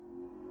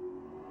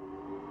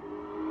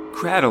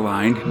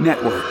Crataline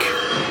Network.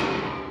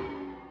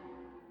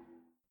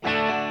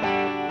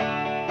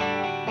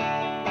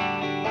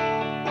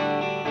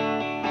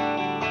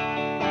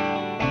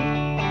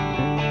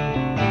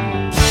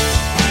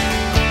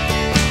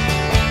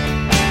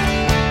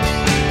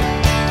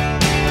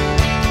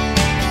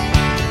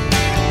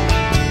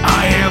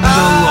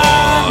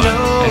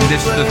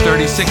 This is the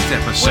 36th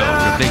episode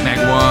of Big Mag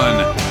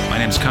 1. My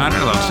name's Connor,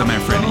 alongside my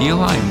friend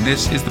Eli, and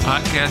this is the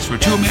podcast where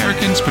two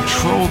Americans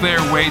patrol their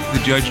way through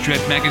the Judge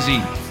Dredd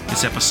magazine.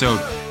 This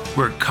episode,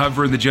 we're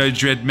covering the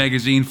Judge Dredd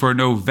magazine for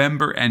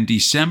November and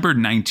December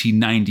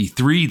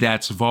 1993.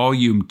 That's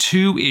volume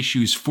 2,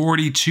 issues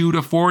 42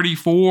 to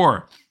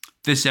 44.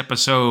 This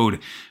episode,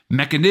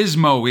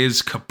 Mechanismo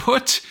is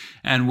kaput,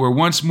 and we're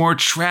once more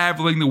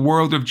traveling the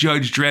world of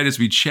Judge Dredd as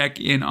we check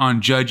in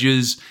on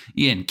judges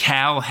in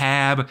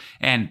Cal-Hab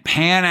and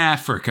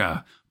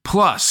Pan-Africa,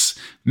 plus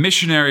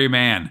Missionary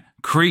Man,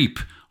 Creep,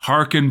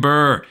 Harkin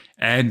Burr,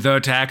 and The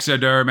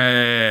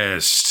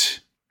Taxidermist.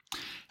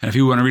 And if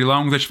you want to read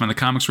along with us from the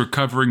comics we're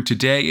covering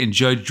today in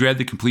Judge Dredd,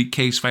 The Complete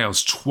Case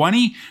Files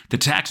 20, The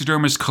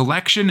Taxidermist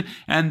Collection,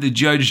 and the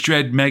Judge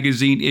Dredd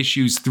magazine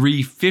issues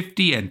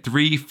 350 and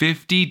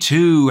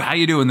 352. How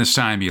you doing this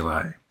time,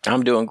 Eli?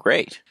 I'm doing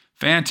great.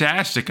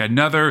 Fantastic.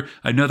 Another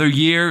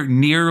year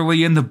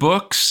nearly in the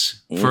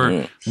books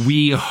for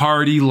we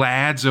hardy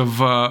lads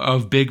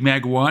of Big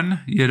Mag 1,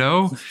 you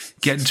know,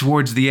 getting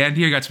towards the end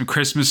here. Got some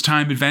Christmas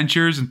time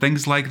adventures and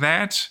things like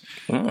that.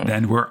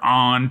 Then we're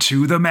on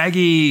to the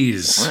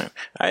Maggies.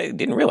 I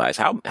didn't realize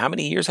how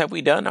many years have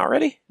we done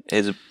already?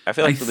 I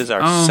feel like this is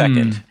our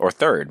second or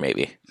third,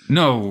 maybe.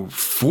 No,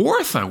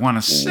 fourth, I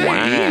want to say.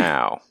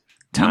 Wow.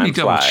 Time Let me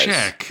double flies.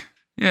 check.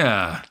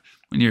 Yeah.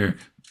 When you're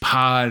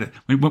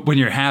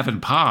having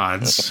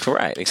pods.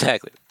 Right,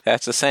 exactly.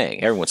 That's the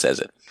saying. Everyone says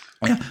it.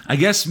 Yeah, I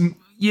guess,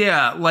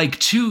 yeah, like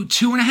two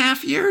and a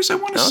half years, I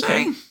want to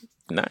say.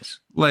 Nice.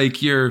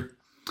 Like your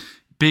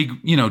big,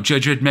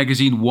 Judge Dredd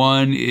Magazine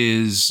 1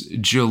 is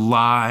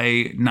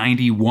July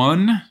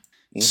 91.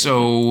 Mm-hmm.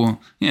 So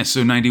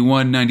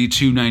 91,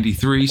 92,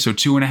 93, so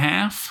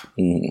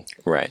 2.5.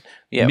 Right.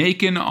 Yeah.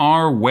 Making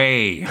our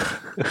way.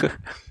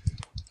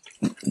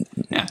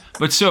 Yeah,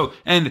 but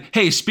and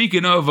hey,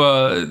 speaking of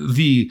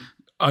the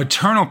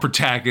eternal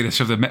protagonist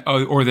of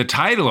the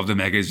title of the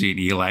magazine,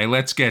 Eli,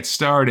 let's get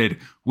started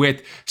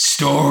with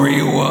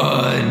Story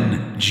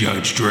 1,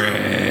 Judge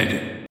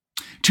Dredd.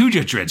 2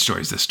 Judge Dredd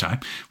stories this time.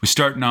 We're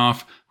starting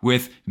off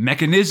with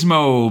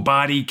Mechanismo,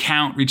 body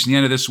count, reaching the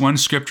end of this one.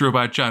 Script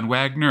robot John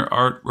Wagner,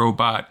 art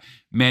robot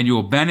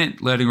Manuel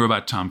Bennett, letting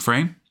robot Tom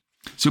Frame.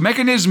 So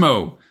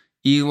Mechanismo.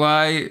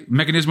 Eli,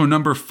 Mechanismo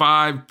number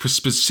 5,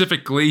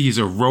 specifically, he's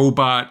a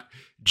robot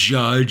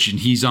judge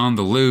and he's on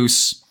the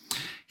loose.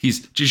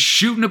 He's just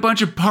shooting a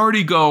bunch of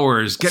party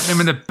goers, getting them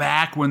in the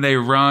back when they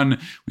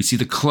run. We see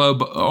the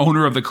club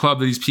owner of the club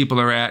that these people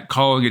are at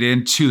calling it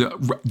in to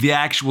the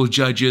actual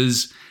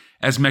judges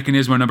as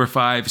Mechanismo number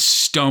 5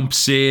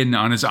 stumps in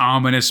on his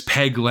ominous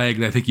peg leg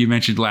that I think you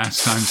mentioned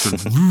last time. So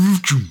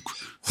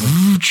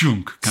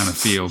kind of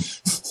feel.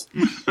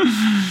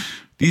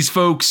 These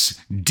folks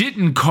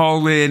didn't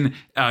call in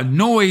a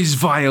noise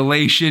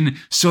violation,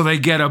 so they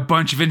get a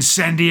bunch of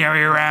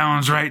incendiary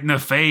rounds right in the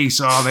face.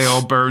 Oh, they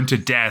all burn to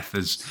death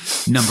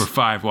as number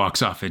 5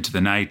 walks off into the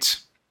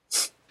night.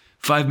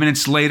 5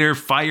 minutes later,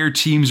 fire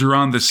teams are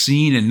on the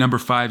scene and number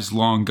 5's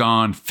long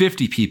gone.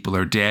 50 people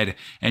are dead,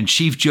 and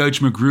Chief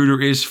Judge Magruder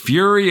is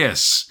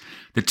furious.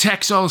 The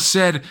techs all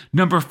said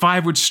number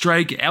 5 would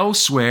strike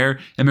elsewhere,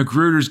 and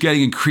Magruder's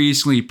getting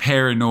increasingly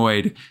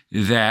paranoid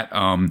that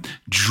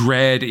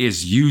Dredd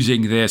is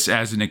using this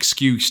as an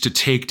excuse to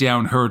take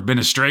down her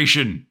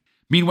administration.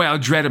 Meanwhile,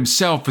 Dredd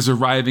himself is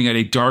arriving at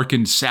a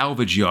darkened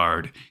salvage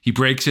yard. He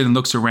breaks in and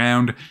looks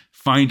around,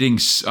 finding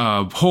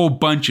a whole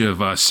bunch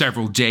of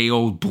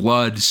several-day-old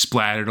blood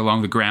splattered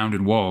along the ground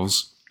and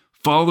walls.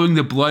 Following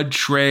the blood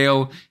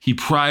trail, he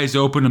pries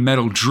open a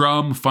metal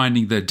drum,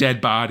 finding the dead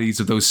bodies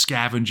of those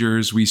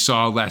scavengers we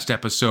saw last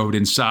episode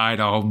inside,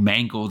 all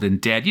mangled and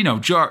dead.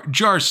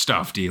 Jar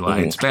stuffed,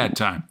 Eli. It's bad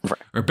time.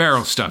 Or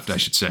barrel stuffed, I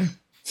should say.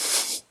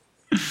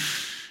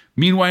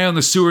 Meanwhile, in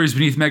the sewers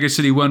beneath Mega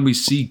City 1, we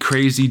see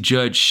crazy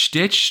Judge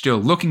Stitch still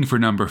looking for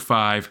number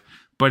 5,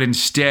 but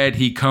instead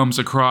he comes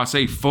across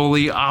a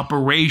fully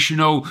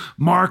operational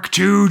Mark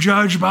II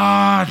Judge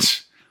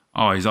Bot.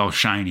 Oh, he's all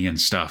shiny and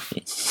stuff.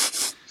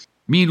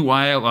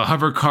 Meanwhile, a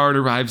hover cart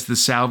arrives at the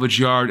salvage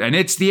yard, and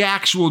it's the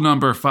actual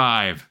number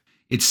 5.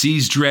 It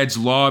sees Dredd's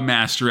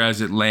Lawmaster as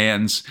it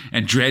lands,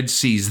 and Dredd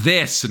sees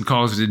this and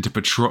calls it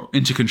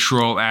into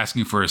control,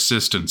 asking for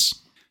assistance.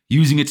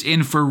 Using its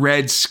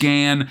infrared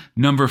scan,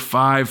 number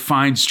 5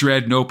 finds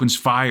Dredd and opens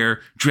fire.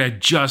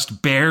 Dredd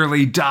just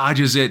barely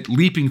dodges it,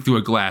 leaping through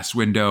a glass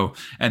window,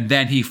 and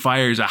then he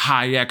fires a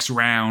high-X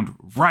round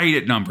right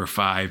at number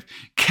 5,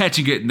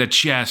 catching it in the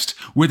chest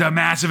with a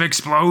massive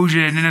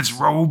explosion in its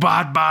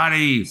robot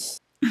body.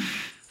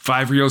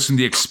 5 reels from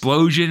the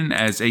explosion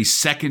as a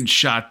second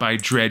shot by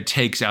Dredd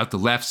takes out the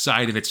left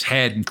side of its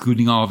head,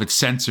 including all of its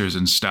sensors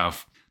and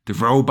stuff. The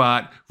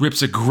robot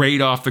rips a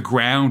grate off the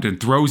ground and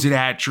throws it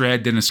at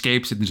Dredd, then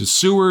escapes into the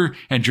sewer,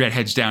 and Dredd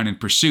heads down in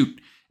pursuit,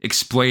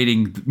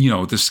 explaining,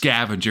 the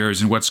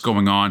scavengers and what's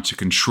going on to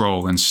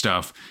Control and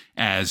stuff,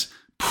 as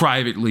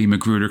privately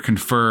Magruder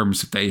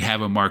confirms that they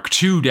have a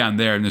Mark II down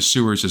there in the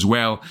sewers as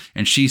well,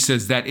 and she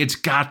says that it's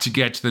got to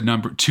get to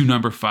the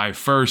number 5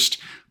 first,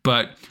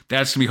 but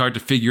that's going to be hard to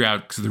figure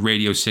out because the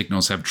radio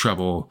signals have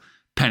trouble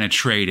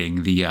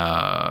penetrating the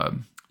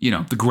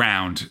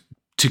ground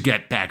to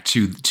get back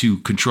to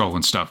Control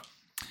and stuff.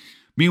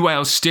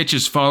 Meanwhile, Stitch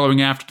is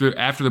following after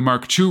the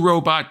Mark II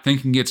robot,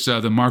 thinking it's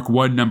the Mark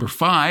I number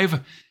 5,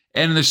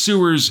 and in the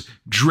sewers,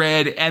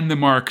 Dredd and the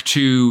Mark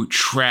II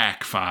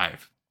track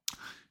 5.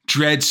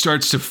 Dredd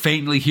starts to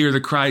faintly hear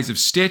the cries of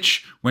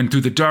Stitch when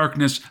through the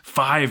darkness,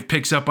 5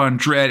 picks up on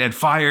Dredd and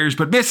fires,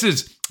 but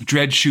misses.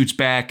 Dredd shoots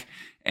back,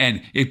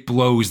 and it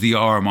blows the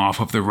arm off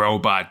of the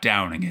robot,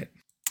 downing it.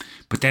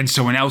 But then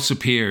someone else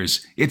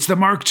appears. It's the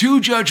Mark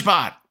II Judge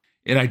Bot.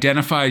 It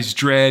identifies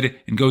Dredd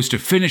and goes to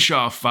finish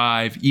off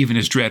 5, even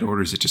as Dredd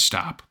orders it to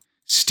stop.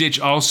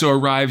 Stitch also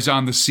arrives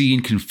on the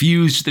scene,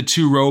 confused the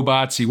 2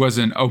 robots. He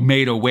wasn't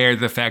made aware of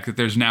the fact that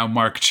there's now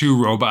Mark II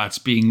robots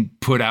being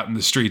put out in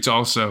the streets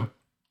also.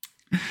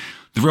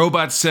 The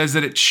robot says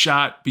that it's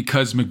shot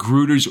because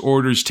Magruder's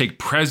orders take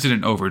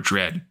precedent over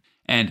Dredd.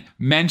 And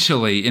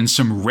mentally, in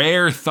some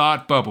rare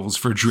thought bubbles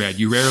for Dredd,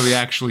 you rarely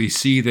actually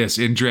see this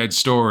in Dredd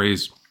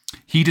stories,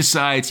 he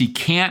decides he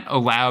can't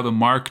allow the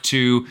Mark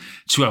II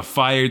to have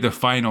fired the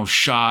final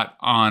shot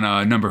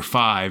on number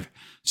 5.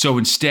 So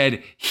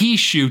instead, he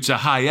shoots a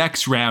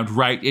high-X round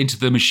right into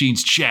the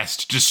machine's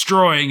chest,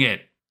 destroying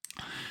it.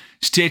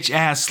 Stitch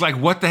asks,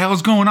 what the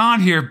hell's going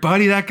on here,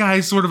 buddy? That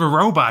guy's sort of a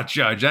robot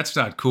judge. That's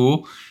not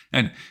cool.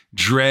 And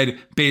Dredd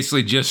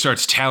basically just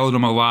starts telling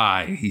him a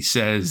lie. He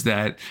says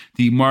that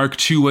the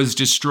Mark II was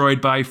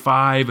destroyed by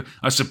 5,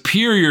 a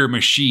superior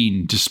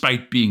machine,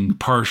 despite being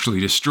partially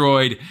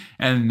destroyed.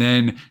 And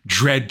then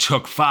Dredd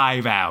took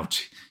 5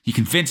 out. He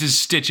convinces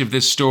Stitch of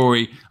this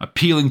story,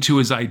 appealing to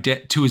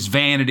his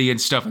vanity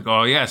and stuff like,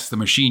 oh yes, the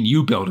machine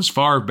you built is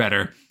far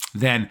better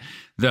than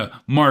the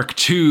Mark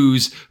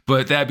IIs,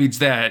 but that means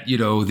that,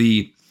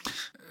 the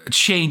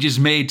changes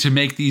made to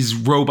make these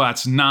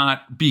robots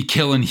not be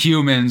killing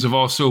humans have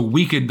also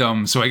weakened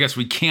them. So I guess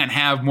we can't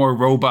have more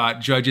robot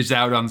judges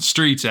out on the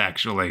streets,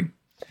 actually.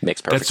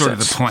 Makes perfect sense. That's sort of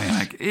the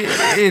plan.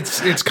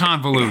 It's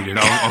convoluted,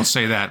 I'll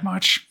say that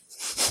much.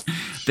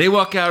 They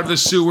walk out of the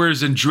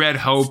sewers, and Dredd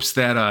hopes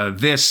that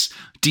this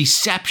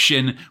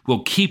deception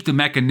will keep the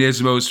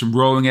Mechanismos from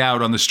rolling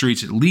out on the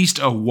streets at least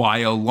a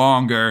while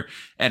longer.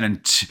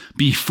 And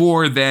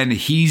before then,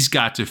 he's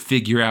got to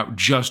figure out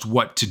just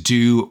what to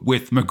do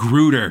with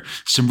Magruder.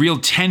 Some real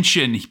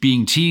tension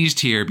being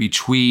teased here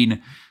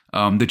between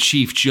the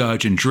Chief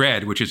Judge and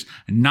Dredd, which is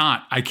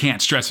not, I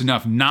can't stress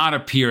enough, not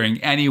appearing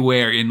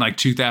anywhere in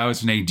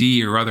 2000 AD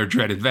or other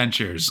Dredd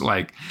adventures.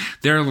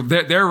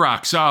 They're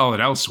rock solid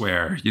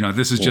elsewhere.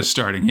 This is just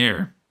starting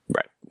here.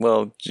 Right.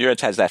 Well,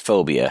 Dredd has that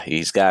phobia.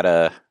 He's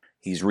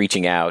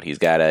reaching out. He's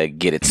got to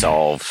get it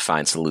solved,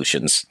 find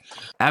solutions.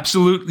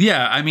 Absolutely.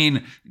 Yeah. I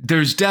mean,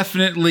 there's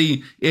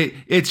definitely,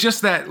 it's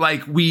just that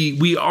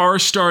we are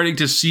starting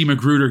to see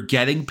Magruder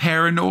getting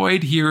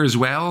paranoid here as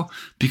well,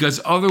 because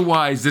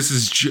otherwise this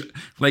is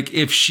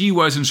if she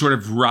wasn't sort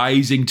of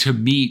rising to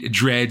meet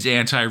Dredd's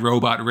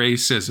anti-robot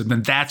racism,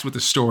 then that's what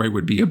the story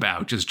would be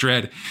about. Just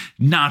Dredd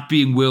not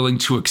being willing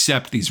to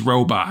accept these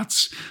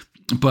robots.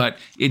 But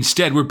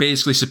instead, we're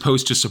basically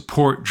supposed to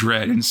support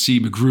Dredd and see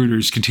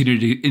Magruder's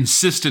continued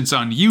insistence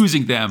on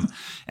using them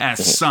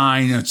as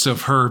signs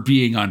of her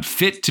being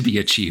unfit to be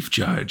a chief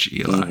judge,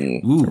 Eli.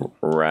 Ooh.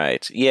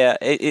 Right. Yeah,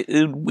 it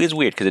is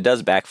weird because it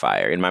does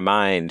backfire. In my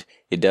mind,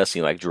 it does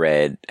seem like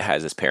Dredd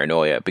has this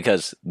paranoia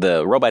because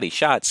the robot he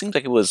shot seems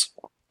like it was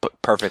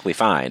perfectly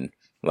fine.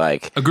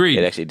 Agreed.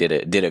 It actually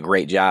did a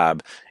great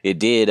job. It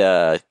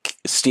did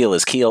steal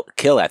his kill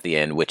at the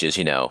end, which is,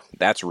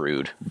 that's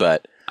rude,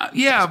 but...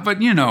 yeah, but,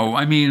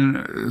 I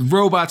mean,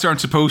 robots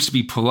aren't supposed to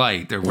be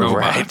polite. They're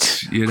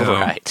robots, Right.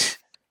 Right.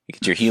 You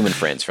get your human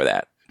friends for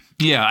that.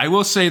 Yeah, I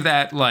will say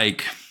that, I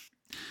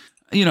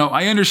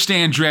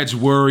understand Dredd's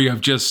worry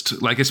of just,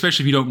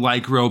 especially if you don't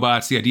like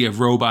robots, the idea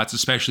of robots,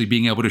 especially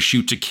being able to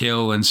shoot to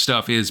kill and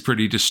stuff is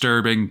pretty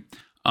disturbing.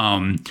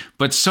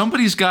 But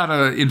somebody's got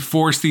to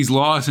enforce these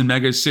laws in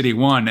Mega City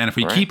 1. And if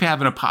we keep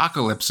having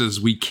apocalypses,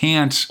 we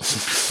can't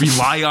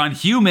rely on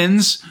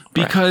humans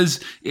because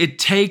it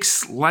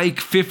takes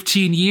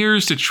 15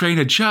 years to train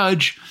a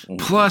judge.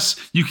 Plus,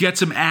 you get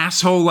some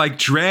asshole like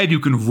Dredd who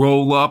can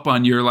roll up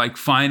on your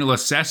final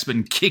assessment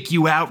and kick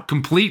you out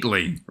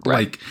completely.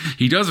 Right.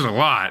 He does it a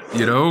lot,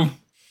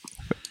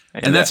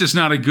 And that's just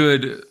not a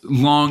good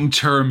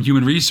long-term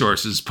human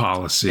resources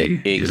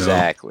policy.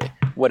 Exactly.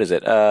 What is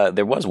it?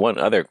 There was one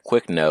other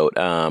quick note.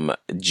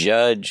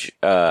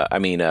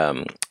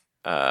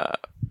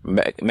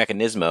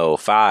 Mechanismo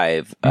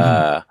 5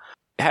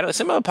 had a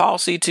similar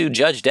policy to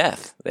Judge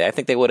Death. I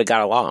think they would have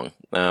got along.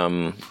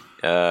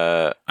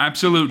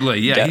 Absolutely,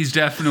 yeah. He's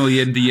definitely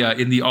in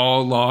the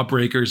all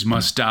lawbreakers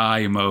must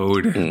die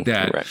mode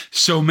that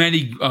so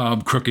many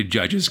crooked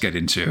judges get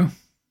into.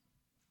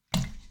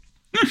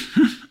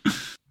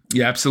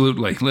 Yeah,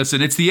 absolutely.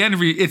 Listen, it's the end.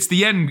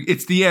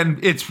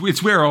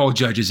 It's where all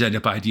judges end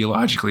up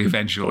ideologically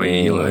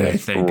eventually. I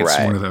think it's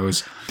one of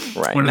those,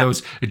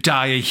 those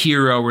die a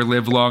hero or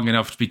live long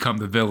enough to become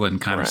the villain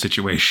kind of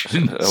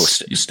situation.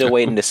 Still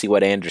waiting to see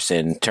what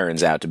Anderson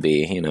turns out to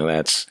be.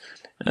 That's.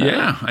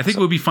 I think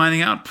we'll be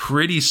finding out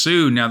pretty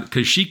soon now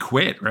because she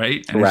quit,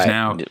 right? And is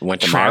now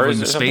went to traveling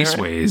Mars the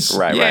spaceways.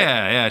 Right?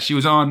 Yeah. She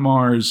was on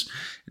Mars.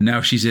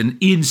 Now she's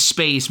in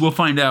space. We'll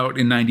find out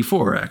in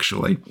 94,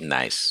 actually.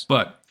 Nice.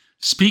 But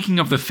speaking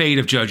of the fate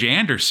of Judge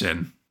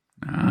Anderson,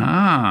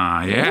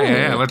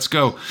 let's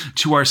go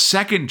to our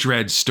second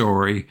Dredd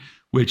story,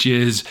 which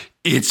is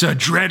It's a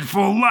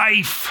Dreadful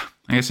Life.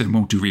 I guess I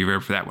won't do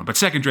reverb for that one, but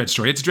second Dredd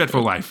story, It's a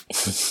Dreadful Life.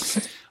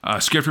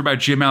 Script robot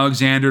Jim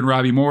Alexander and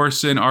Robbie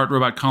Morrison, art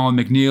robot Colin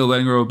McNeil,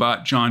 letting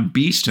robot John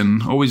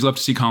Beeston. Always love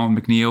to see Colin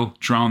McNeil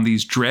drawing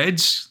these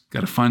Dredds.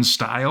 Got a fun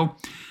style.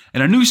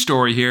 And a new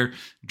story here,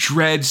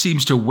 Dredd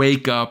seems to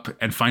wake up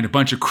and find a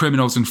bunch of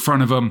criminals in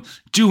front of him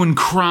doing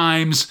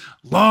crimes.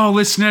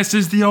 Lawlessness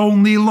is the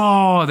only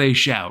law, they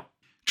shout.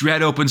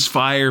 Dredd opens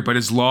fire, but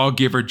his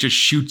lawgiver just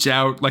shoots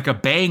out like a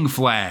bang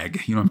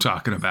flag. You know what I'm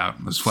talking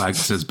about. This flag that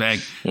says bang.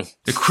 One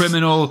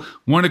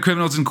of the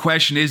criminals in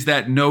question is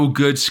that no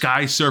good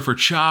Sky Surfer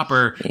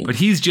Chopper, but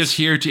he's just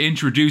here to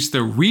introduce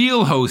the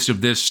real host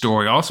of this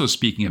story. Also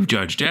speaking of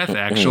Judge Death,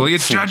 actually,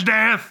 it's Judge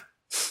Death.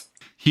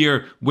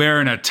 Here,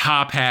 wearing a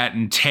top hat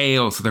and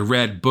tails with a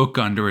red book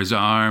under his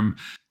arm.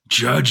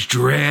 Judge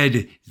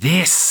Dredd,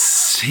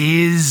 this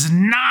is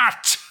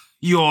not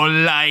your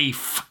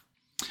life.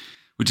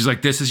 Which is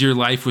like, This Is Your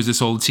Life was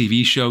this old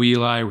TV show,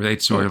 Eli, where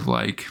they'd sort of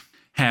like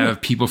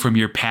have people from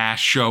your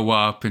past show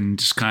up and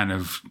just kind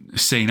of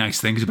say nice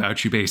things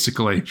about you,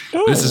 basically.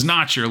 This is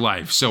not your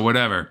life, so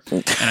whatever.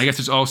 And I guess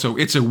there's also,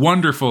 It's a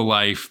Wonderful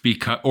Life,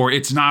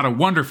 it's not a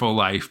wonderful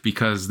life,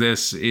 because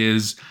this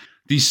is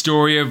the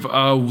story of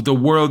the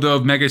world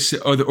of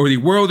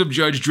the world of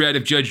Judge Dredd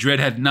if Judge Dredd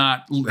had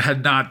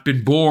not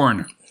been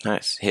born.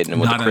 Nice, hitting him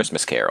with a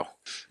Christmas Carol.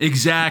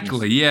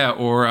 Exactly, yeah,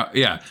 or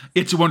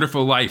It's a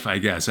Wonderful Life, I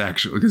guess,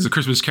 actually, because the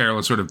Christmas Carol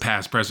is sort of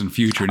past, present,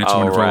 future, and It's a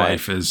Wonderful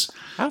Life is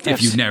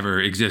if you've never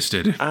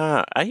existed.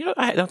 I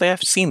don't think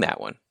I've seen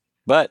that one,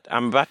 but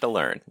I'm about to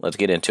learn. Let's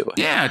get into it.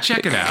 Yeah,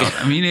 check it out.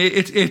 I mean,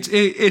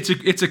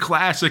 it's a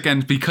classic,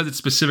 and because it's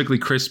specifically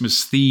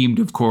Christmas themed,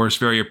 of course,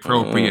 very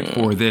appropriate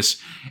for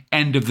this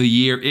end of the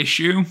year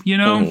issue.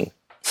 And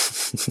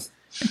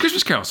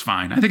Christmas Carol's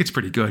fine. I think it's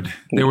pretty good.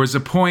 There was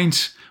a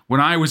point when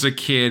I was a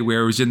kid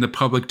where it was in the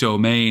public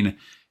domain,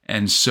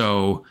 and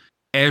so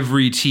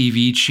every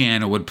TV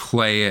channel would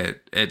play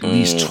it at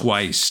least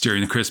twice during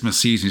the Christmas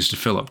season just to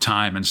fill up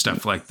time and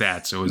stuff like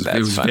that. So it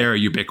was very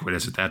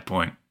ubiquitous at that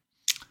point.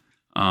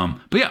 But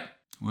yeah,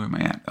 where am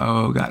I at?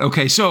 Oh, God.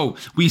 Okay, so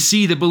we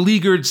see the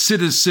beleaguered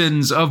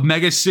citizens of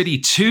Mega City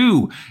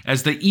 2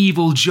 as the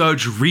evil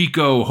Judge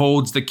Rico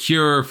holds the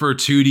cure for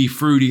Tutti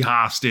Frutti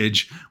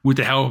hostage with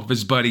the help of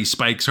his buddy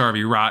Spikes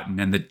Harvey Rotten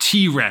and a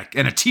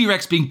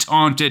T-Rex being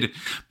taunted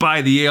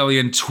by the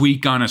alien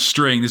Tweak on a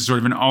string. This is sort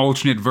of an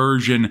alternate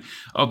version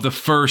of the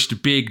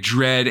first big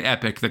Dredd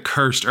epic, The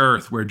Cursed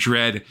Earth, where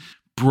Dredd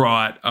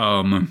brought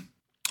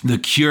the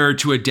cure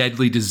to a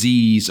deadly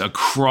disease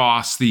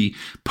across the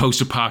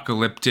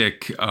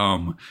post-apocalyptic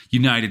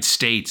United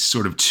States,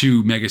 sort of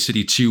to Mega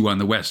City 2 on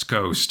the West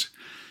Coast.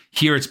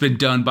 Here it's been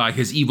done by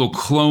his evil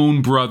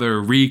clone brother,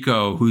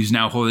 Rico, who's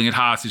now holding it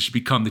hostage to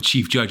become the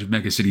chief judge of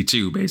Mega City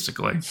 2,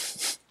 basically.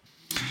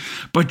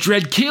 But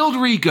Dredd killed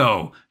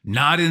Rico.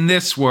 Not in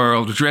this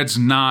world. Dredd's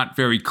not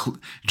very...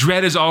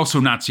 Dredd has also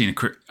not seen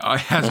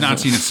has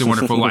not seen It's a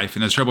Wonderful Life,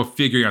 and has trouble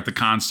figuring out the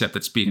concept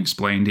that's being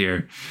explained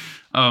here.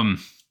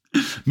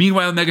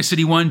 Meanwhile, in Mega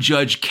City 1,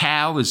 Judge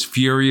Cal is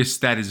furious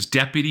that his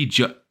deputy,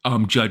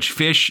 Judge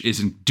Fish,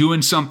 isn't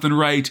doing something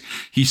right.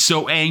 He's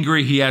so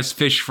angry he has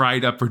fish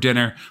fried up for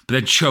dinner, but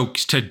then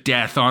chokes to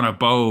death on a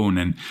bone.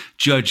 And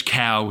Judge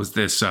Cal was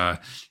this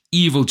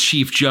evil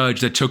chief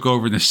judge that took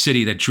over in the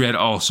city that Dredd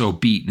also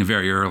beat in a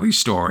very early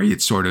story.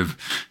 It's sort of,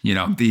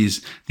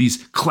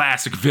 these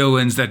classic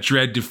villains that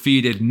Dredd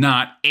defeated,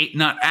 not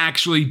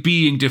actually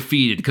being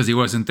defeated because he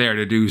wasn't there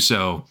to do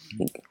so.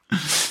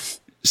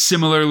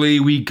 Similarly,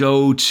 we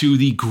go to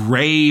the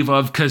grave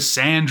of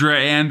Cassandra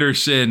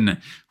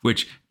Anderson,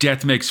 which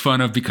Death makes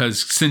fun of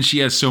because since she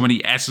has so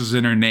many S's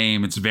in her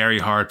name, it's very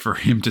hard for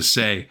him to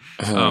say.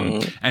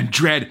 And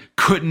Dredd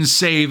couldn't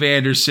save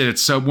Anderson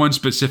at one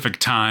specific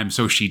time,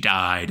 so she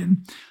died.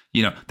 And,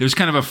 there's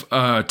kind of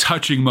a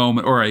touching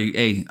moment, or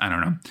I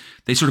don't know.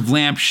 They sort of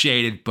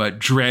lampshaded, but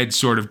Dredd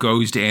sort of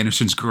goes to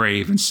Anderson's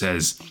grave and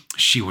says,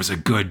 she was a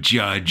good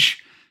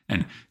judge.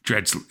 And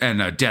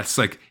Death's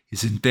like,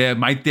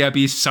 might there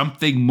be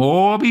something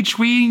more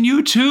between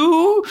you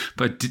two?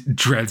 But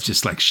Dredd's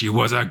just like, she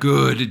was a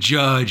good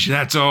judge,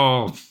 that's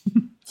all.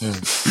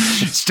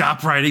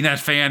 Stop writing that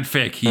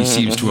fanfic, he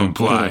seems to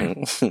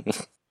imply.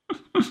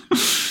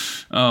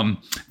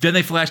 Then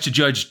they flash to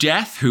Judge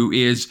Death, who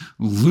is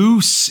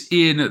loose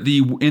in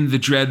the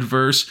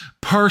Dreadverse,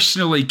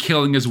 personally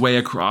killing his way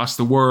across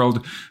the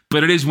world.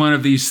 But it is one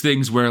of these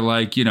things where,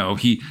 like, you know,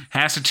 he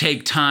has to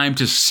take time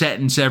to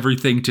sentence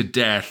everything to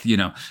death, you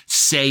know,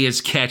 say his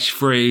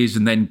catchphrase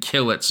and then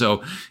kill it.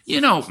 So,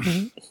 you know,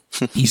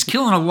 he's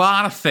killing a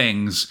lot of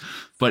things,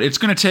 but it's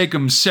going to take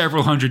him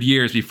several hundred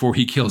years before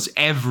he kills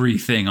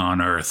everything on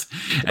Earth.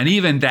 And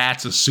even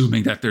that's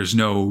assuming that there's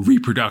no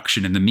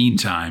reproduction in the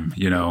meantime,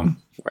 you know.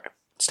 Right.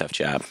 It's a tough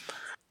job.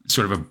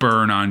 Sort of a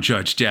burn on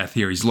Judge Death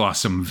here. He's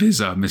lost some of his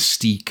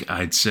mystique,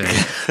 I'd say.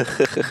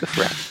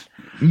 Right.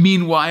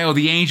 Meanwhile,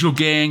 the Angel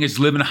Gang is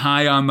living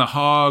high on the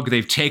hog.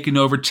 They've taken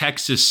over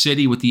Texas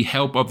City with the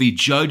help of the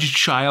Judge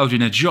Child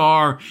in a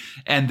jar.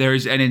 And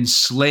there's an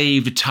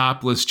enslaved,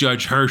 topless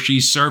Judge Hershey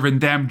serving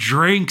them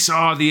drinks.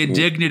 Oh, the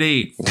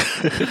indignity.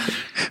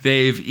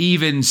 They've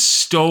even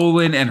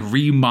stolen and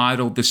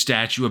remodeled the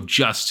Statue of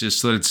Justice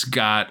so that it's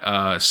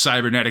got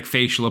cybernetic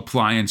facial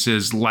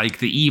appliances like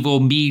the evil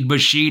Mean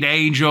Machine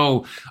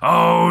Angel.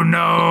 Oh,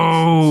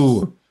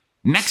 no.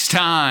 Next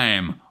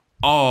time,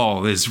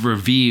 all is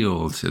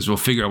revealed as we'll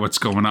figure out what's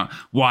going on,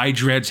 why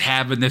Dredd's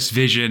having this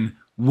vision,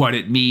 what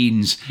it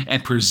means,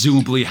 and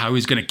presumably how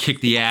he's going to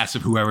kick the ass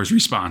of whoever's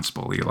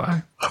responsible, Eli.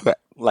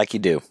 Like you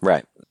do.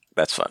 Right.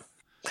 That's fun.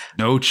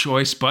 No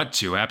choice but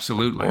to.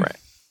 Absolutely. Right.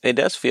 It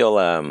does feel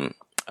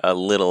a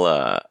little,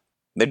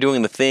 they're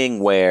doing the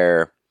thing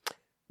where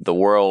the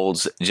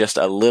world's just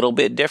a little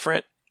bit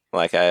different.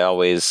 Like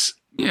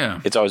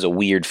it's always a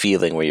weird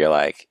feeling where you're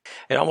like,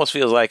 it almost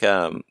feels like,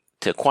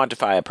 to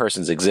quantify a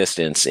person's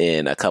existence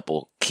in a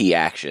couple key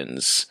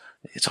actions,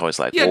 it's always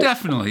like... Yeah,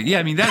 definitely. Yeah,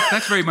 I mean,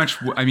 that's very much,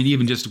 I mean,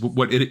 even just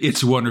what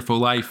It's a Wonderful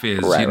Life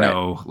is, right, you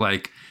know,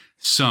 like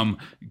some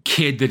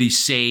kid that he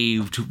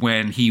saved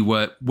when he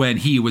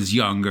was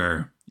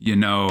younger, you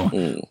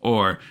know,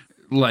 or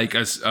like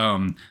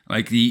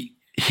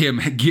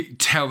him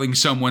telling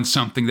someone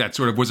something that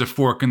sort of was a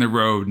fork in the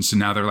road, and so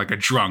now they're like a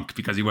drunk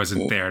because he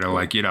wasn't there to,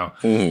 like, you know,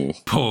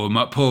 pull them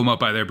up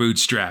by their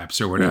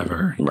bootstraps or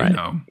whatever. Right. You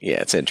know?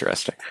 Yeah, it's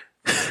interesting.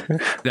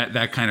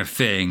 that kind of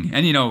thing.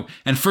 And, you know,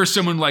 and for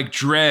someone like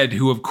Dredd,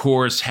 who of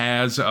course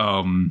has, you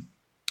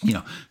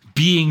know,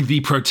 being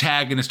the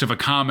protagonist of a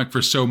comic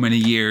for so many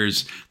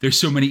years, there's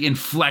so many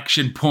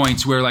inflection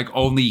points where like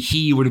only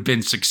he would have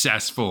been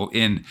successful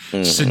in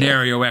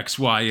scenario X,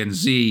 Y, and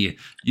Z,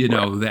 you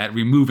know, that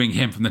removing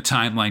him from the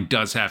timeline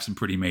does have some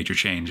pretty major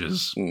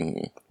changes.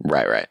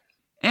 Right.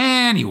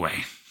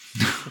 Anyway.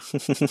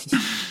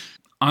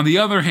 On the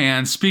other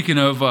hand, speaking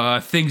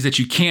of things that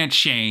you can't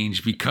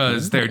change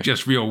because they're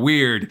just real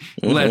weird,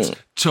 let's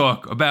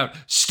talk about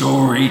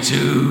Story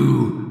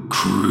 2,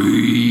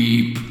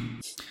 Creep.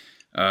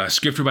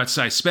 Script about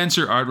Cy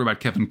Spencer, art about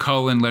Kevin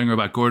Cullen, lettering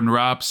about Gordon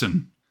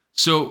Robson.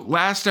 So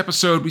last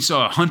episode, we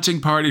saw a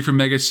hunting party from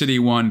Mega City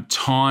 1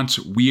 taunt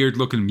a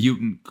weird-looking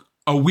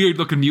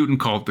mutant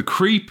called the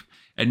Creep,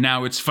 and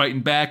now it's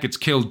fighting back. It's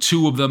killed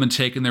 2 of them and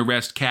taken their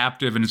rest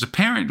captive, and is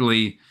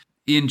apparently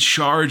in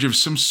charge of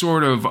some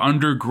sort of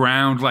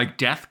underground, like,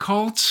 death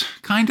cult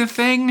kind of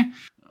thing.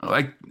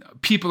 Like,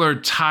 people are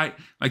tied,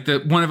 like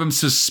one of them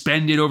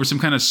suspended over some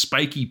kind of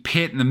spiky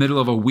pit in the middle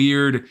of a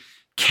weird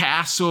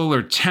castle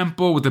or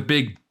temple with a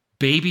big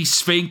baby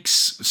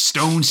sphinx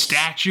stone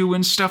statue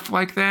and stuff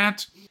like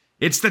that.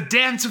 It's the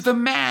dance of the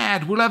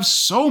mad. We'll have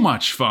so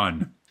much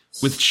fun.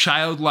 With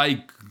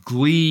childlike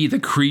glee, the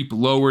Creep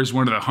lowers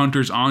one of the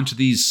hunters onto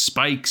these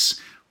spikes,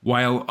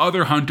 while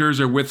other hunters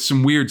are with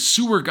some weird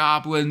sewer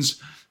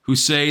goblins who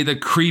say the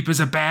Creep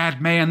is a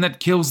bad man that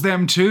kills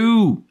them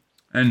too.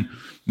 And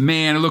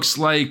man, it looks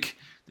like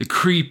the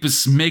Creep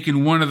is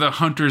making one of the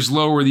hunters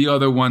lower the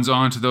other ones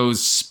onto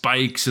those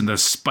spikes, and the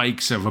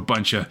spikes have a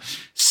bunch of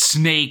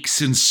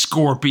snakes and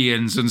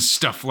scorpions and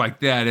stuff like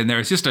that. And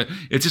there's just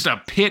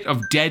a pit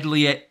of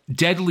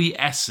deadly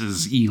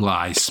S's,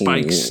 Eli.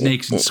 Spikes,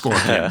 snakes, and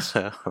scorpions.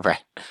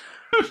 Right.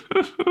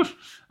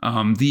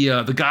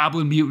 The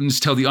goblin mutants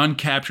tell the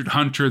uncaptured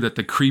hunter that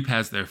the Creep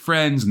has their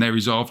friends, and they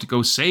resolve to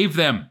go save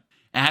them.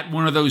 At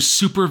one of those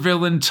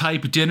supervillain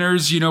type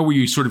dinners, you know, where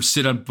you sort of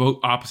sit on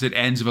both opposite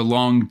ends of a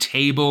long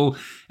table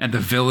and the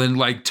villain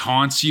like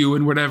taunts you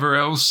and whatever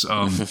else.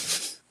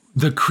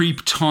 The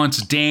Creep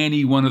taunts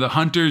Danny, one of the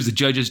hunters. The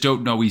judges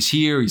don't know he's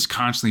here. He's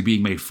constantly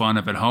being made fun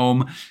of at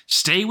home.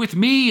 Stay with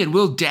me and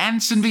we'll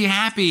dance and be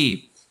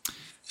happy.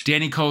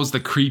 Danny calls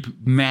the Creep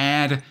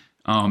mad.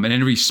 And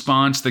in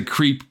response, the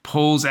Creep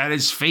pulls at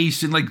his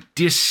face and like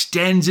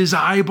distends his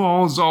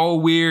eyeballs all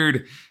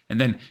weird. And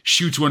then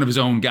shoots one of his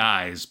own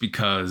guys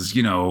because,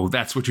 you know,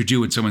 that's what you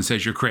do when someone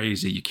says you're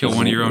crazy. You kill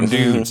one of your own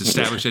dudes,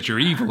 establish that you're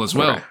evil as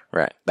well.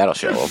 Right. That'll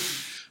show them.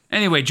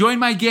 Anyway, join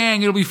my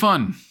gang. It'll be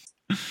fun.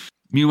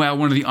 Meanwhile,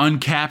 one of the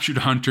uncaptured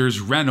hunters,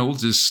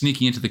 Reynolds, is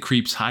sneaking into the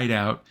Creep's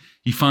hideout.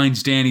 He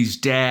finds Danny's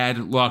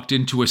dad locked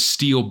into a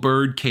steel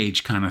bird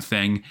cage kind of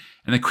thing.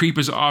 And the Creep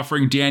is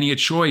offering Danny a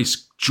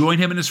choice. Join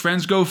him and his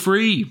friends go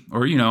free.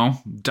 Or, you know,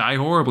 die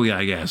horribly,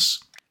 I guess.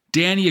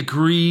 Danny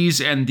agrees,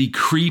 and the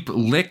Creep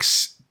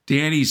licks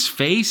Danny's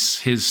face,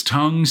 his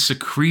tongue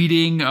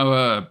secreting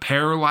a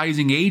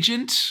paralyzing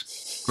agent.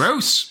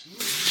 Gross.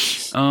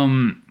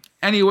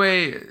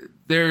 Anyway,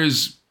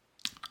 his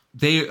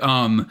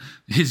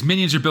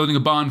minions are building a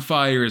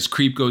bonfire as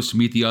Creep goes to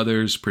meet the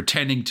others,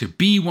 pretending to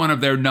be one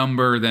of their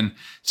number, then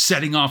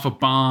setting off a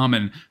bomb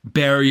and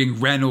burying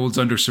Reynolds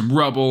under some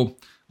rubble.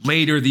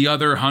 Later, the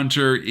other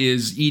hunter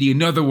is eating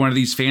another one of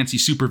these fancy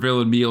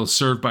supervillain meals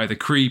served by the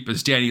Creep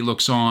as Danny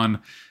looks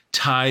on,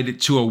 tied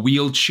to a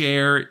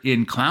wheelchair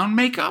in clown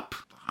makeup?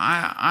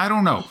 I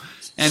don't know.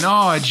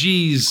 And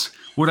geez,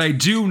 what I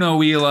do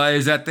know, Eli,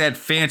 is that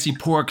fancy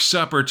pork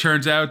supper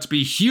turns out to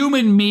be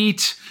human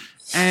meat,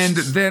 and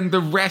then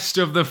the rest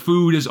of the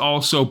food is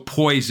also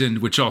poisoned,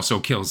 which also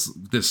kills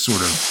this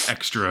sort of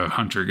extra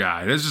hunter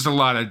guy. There's just a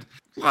lot of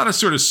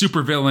sort of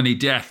supervillainy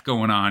death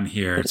going on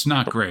here. It's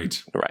not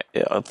great. Right.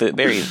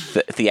 Very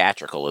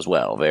theatrical as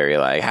well. Very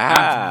like,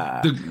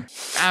 ha!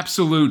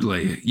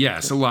 Absolutely.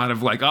 Yes. A lot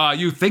of like,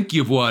 you think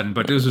you've won,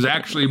 but this was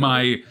actually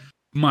my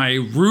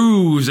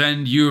ruse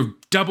and you're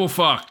double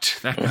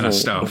fucked. That kind of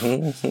stuff.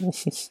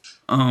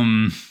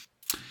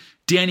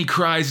 Danny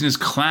cries in his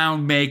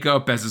clown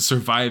makeup as the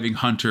surviving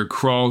hunter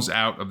crawls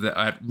out of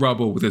that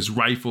rubble with his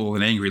rifle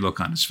and angry look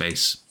on his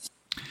face.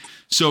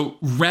 So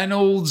one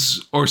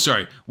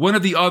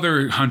of the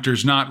other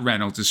hunters, not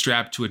Reynolds, is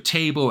strapped to a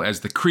table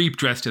as the Creep,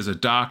 dressed as a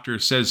doctor,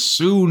 says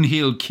soon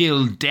he'll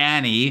kill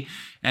Danny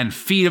and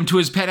feed him to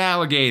his pet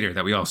alligator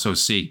that we also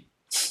see.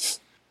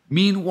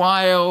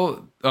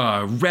 Meanwhile,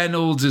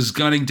 Reynolds is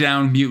gunning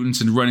down mutants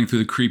and running through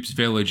the Creep's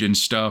village and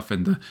stuff,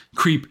 and the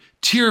Creep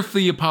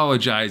tearfully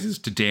apologizes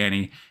to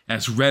Danny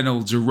as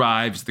Reynolds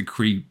arrives at the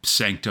Creep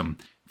sanctum.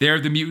 There,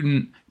 the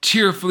mutant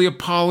tearfully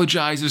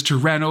apologizes to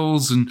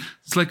Reynolds, and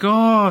it's like,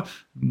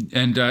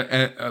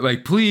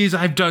 please,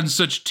 I've done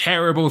such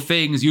terrible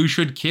things. You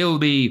should kill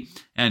me.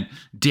 And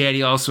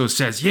Danny also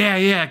says,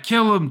 yeah,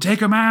 kill him,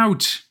 take him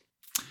out.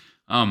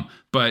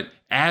 But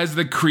as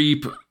the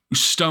Creep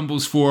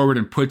stumbles forward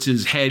and puts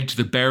his head to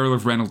the barrel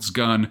of Reynolds'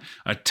 gun,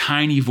 a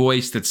tiny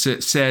voice that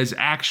says,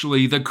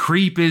 actually, the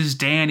Creep is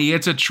Danny.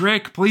 It's a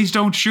trick. Please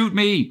don't shoot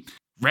me.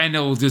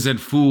 Reynolds isn't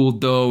fooled,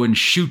 though, and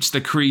shoots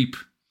the Creep.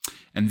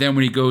 And then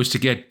when he goes to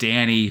get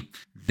Danny,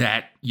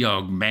 that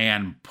young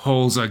man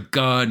pulls a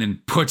gun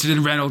and puts it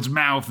in Reynolds'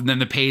 mouth, and then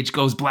the page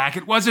goes black.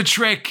 It was a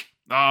trick.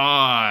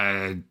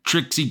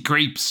 Tricksy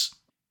creeps.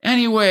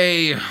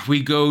 Anyway,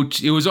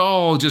 it was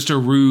all just a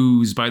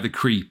ruse by the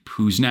Creep,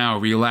 who's now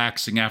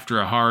relaxing after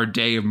a hard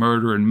day of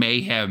murder and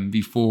mayhem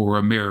before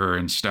a mirror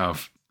and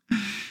stuff.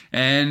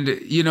 And,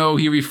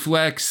 he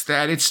reflects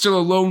that it's still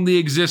a lonely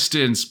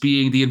existence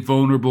being the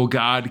invulnerable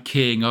god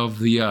king of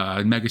the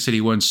Mega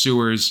City 1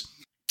 sewers.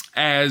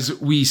 As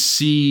we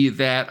see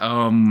that,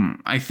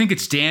 I think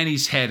it's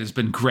Danny's head has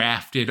been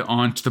grafted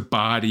onto the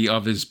body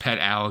of his pet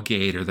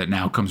alligator that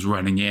now comes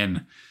running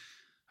in.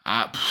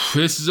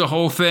 This is a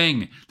whole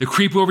thing. The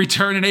Creep will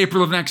return in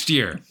April of next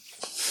year.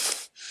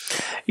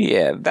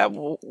 Yeah, that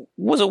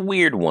was a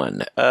weird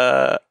one.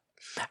 And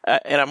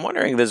I'm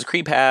wondering, does the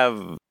Creep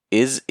have...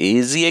 Is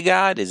he a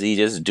god? Is he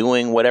just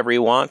doing whatever he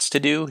wants to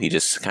do? He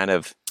just kind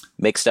of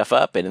makes stuff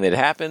up and it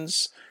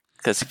happens?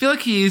 Because I feel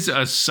like he's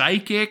a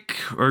psychic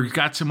or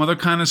got some other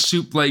kind of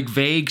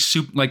vague,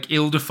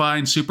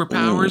 ill-defined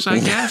superpowers, I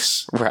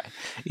guess. Right.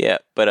 Yeah,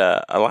 but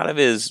a lot of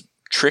his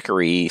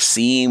trickery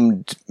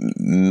seemed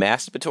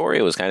masturbatory.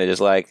 It was kind of just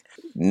like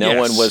no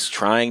one was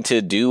trying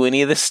to do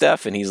any of this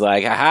stuff, and he's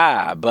like,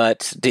 "Aha!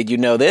 But did you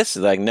know this?"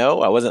 Like,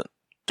 no, I wasn't.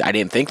 I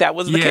didn't think that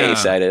was the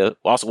case. I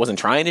also wasn't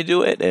trying to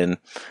do it, and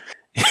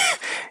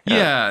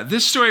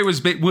this story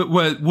was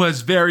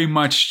very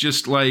much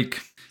just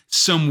like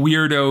some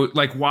weirdo,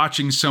 like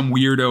watching some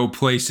weirdo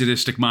play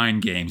sadistic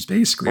mind games,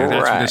 basically.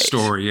 That's what this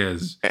story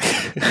is.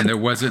 And there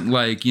wasn't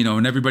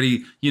and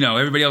everybody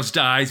else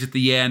dies at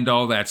the end,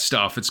 all that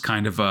stuff. It's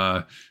kind of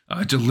a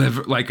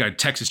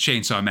Texas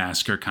Chainsaw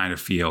Massacre kind of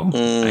feel,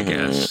 I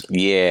guess.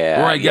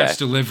 Yeah. Or I guess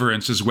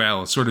Deliverance as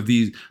well. It's sort of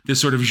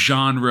this sort of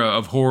genre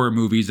of horror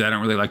movies that I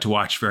don't really like to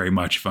watch very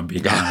much, if I'm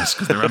being honest,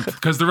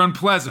 because they're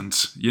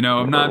unpleasant.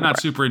 I'm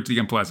not super into the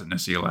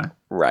unpleasantness, Eli.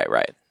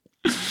 Right.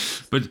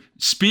 But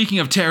speaking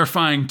of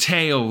terrifying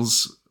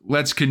tales,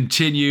 let's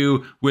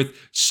continue with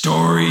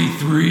Story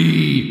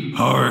 3,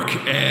 Hark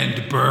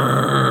and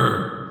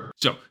Burr.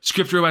 So,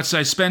 script robot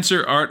Cy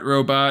Spencer, art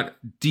robot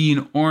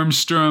Dean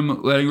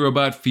Ormstrom, letting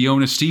robot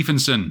Fiona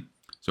Stephenson.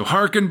 So,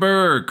 Hark and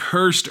Burr,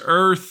 Cursed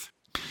Earth.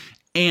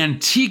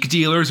 Antique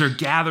dealers are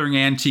gathering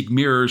antique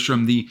mirrors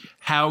from the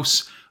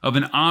house of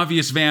an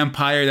obvious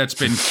vampire that's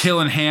been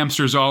killing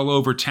hamsters all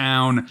over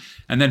town,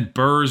 and then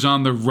Burr's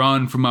on the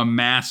run from a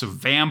mass of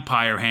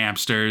vampire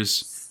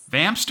hamsters.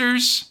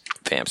 Vampsters?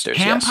 Vampsters,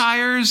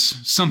 Vampires?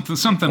 Yes.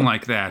 Something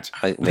like that.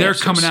 They're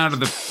coming out of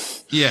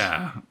the...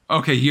 Yeah.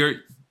 Okay, you're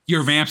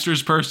a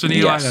vampsters person,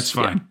 Eli? Yes, that's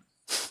fine.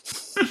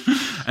 Yeah.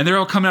 And they're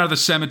all coming out of the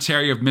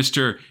cemetery of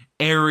Mr.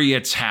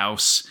 Ariet's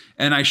house.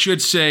 And I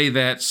should say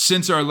that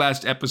since our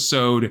last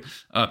episode,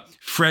 a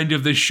friend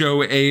of the show,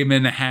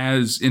 Eamon,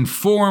 has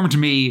informed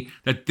me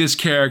that this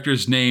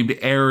character's named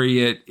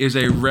Ariet is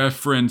a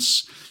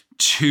reference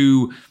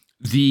to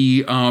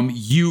the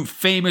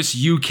famous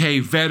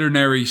UK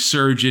veterinary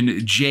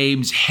surgeon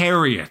James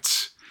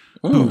Herriot,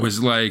 who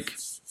was like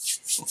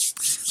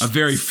a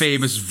very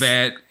famous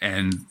vet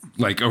and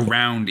like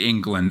around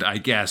England, I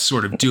guess,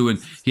 sort of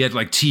he had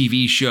like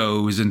TV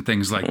shows and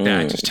things like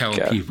that, just telling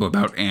people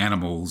about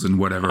animals and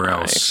whatever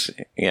else.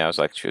 Yeah, I was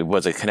like,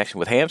 was it a connection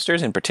with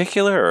hamsters in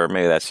particular, or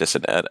maybe that's just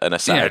an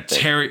aside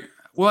thing?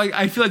 Well,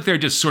 I feel like they're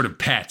just sort of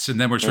pets, and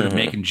then we're sort of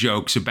making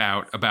jokes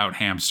about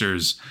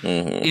hamsters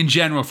in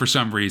general for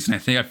some reason. I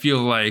feel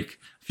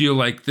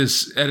like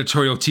this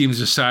editorial team has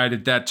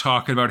decided that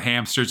talking about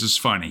hamsters is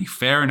funny.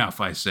 Fair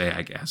enough, I say,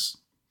 I guess.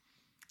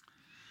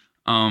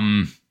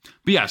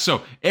 But yeah,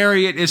 so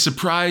Herriot is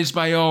surprised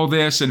by all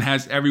this and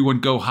has everyone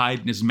go hide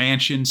in his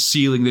mansion,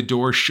 sealing the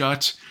door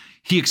shut.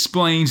 He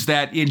explains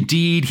that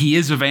indeed he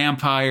is a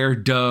vampire,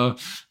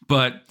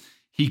 but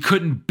he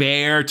couldn't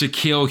bear to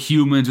kill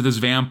humans with his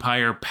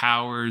vampire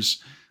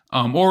powers,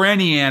 or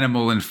any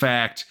animal, in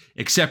fact,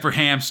 except for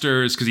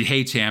hamsters, because he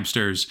hates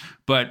hamsters.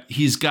 But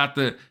he's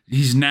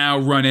now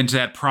run into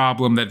that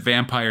problem that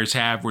vampires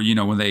have where,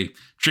 when they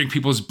drink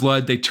people's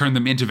blood, they turn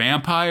them into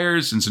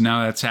vampires. And so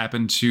now that's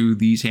happened to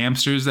these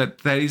hamsters that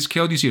he's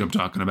killed. You see what I'm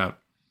talking about?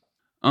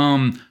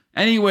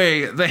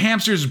 Anyway, the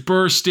hamsters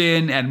burst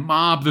in and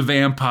mob the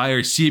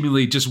vampire,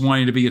 seemingly just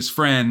wanting to be his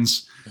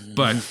friends.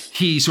 But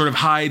he sort of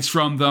hides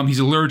from them. He's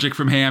allergic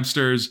from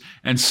hamsters.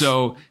 And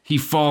so he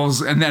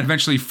falls and then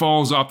eventually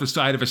falls off the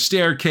side of a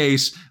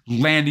staircase,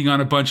 landing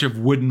on a bunch of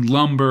wooden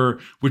lumber,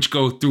 which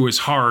go through his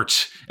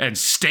heart and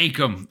stake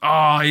him.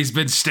 Oh, he's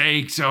been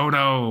staked. Oh,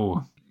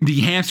 no.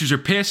 The hamsters are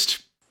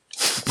pissed,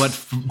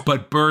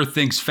 but Burr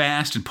thinks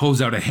fast and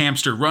pulls out a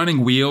hamster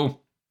running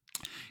wheel.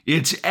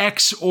 It's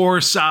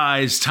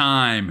exorcise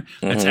time.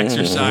 That's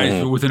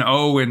exercise with an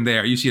O in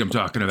there. You see what I'm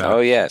talking about.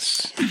 Oh,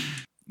 yes.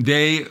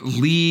 They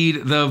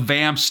lead the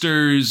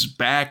vampsters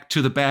back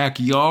to the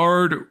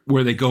backyard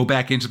where they go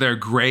back into their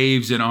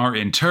graves and are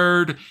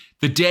interred.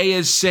 The day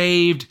is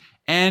saved,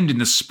 and in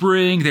the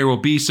spring there will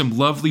be some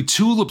lovely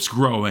tulips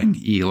growing,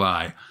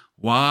 Eli.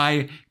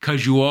 Why?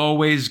 'Cause you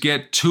always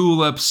get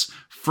tulips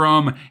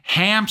from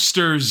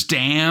hamsters,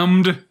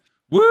 damned.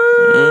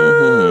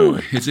 Woo!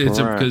 It's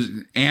because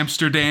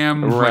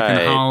Amsterdam, like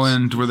in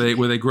Holland, where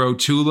they grow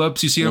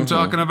tulips. You see what I'm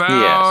talking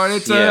about?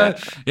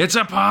 Yes. It's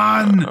a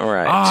pun.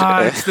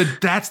 Right.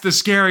 That's the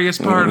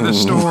scariest part of the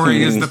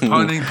story is the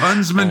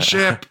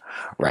punsmanship.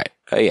 Right.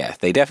 Yeah,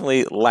 they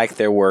definitely like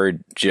their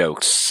word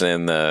jokes,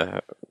 and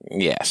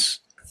yes,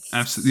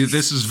 absolutely.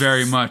 This is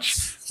very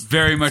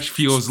much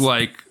feels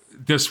like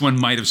this one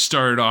might have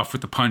started off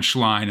with the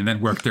punchline and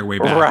then worked their way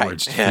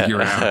backwards to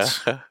figure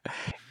out.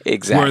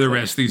 Exactly. Where the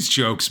rest of these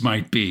jokes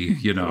might be,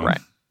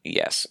 Right.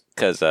 Yes.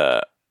 Because,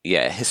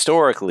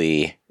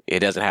 historically,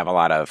 it doesn't have a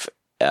lot of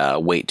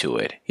weight to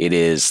it. It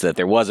is that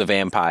there was a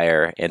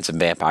vampire and some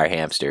vampire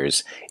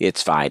hamsters.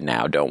 It's fine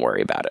now. Don't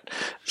worry about it.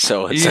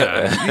 So it's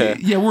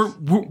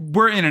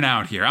we're in and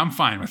out here. I'm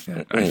fine with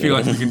it. I feel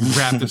like we can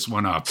wrap this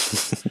one up.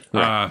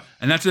 Right.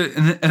 And that's it.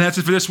 And that's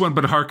it for this one.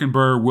 But Hark and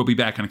Burr will be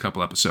back in a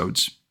couple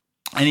episodes.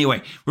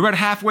 Anyway, we're about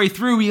halfway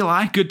through,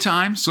 Eli. Good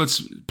time. So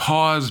let's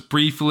pause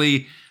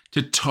briefly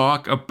to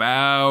talk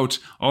about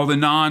all the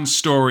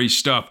non-story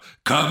stuff.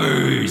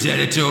 Covers,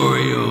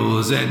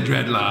 editorials, and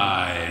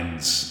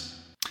dreadlines.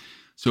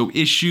 So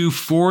issue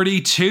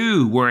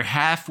 42, we're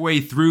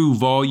halfway through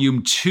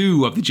volume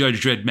 2 of the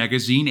Judge Dredd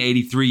magazine,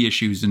 83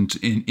 issues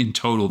in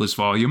total this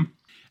volume.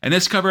 And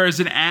this cover has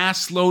an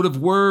ass load of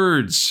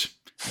words.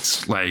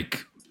 It's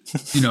like,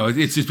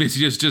 it's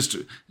basically just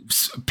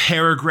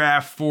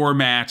paragraph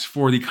format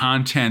for the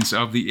contents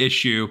of the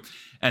issue.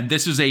 And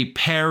this is a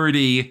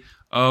parody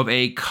of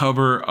a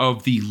cover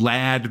of the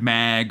Lad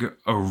Mag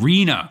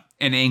Arena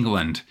in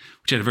England,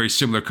 which had a very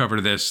similar cover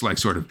to this, like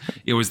sort of,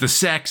 it was the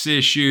sex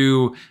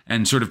issue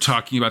and sort of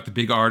talking about the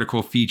big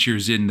article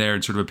features in there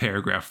in sort of a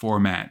paragraph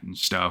format and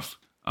stuff.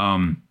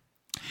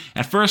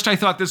 At first I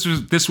thought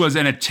this was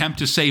an attempt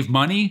to save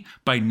money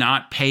by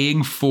not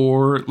paying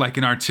for like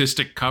an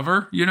artistic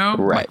cover,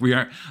 Right. Like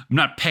I'm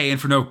not paying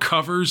for no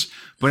covers,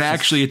 but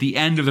actually at the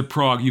end of the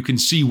prog, you can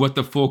see what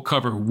the full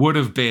cover would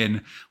have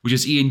been, which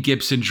is Ian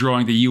Gibson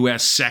drawing the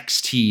U.S.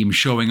 sex team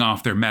showing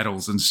off their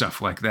medals and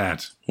stuff like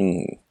that.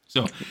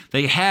 So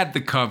they had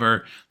the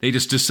cover. They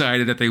just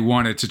decided that they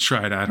wanted to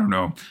try to, I don't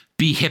know,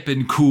 be hip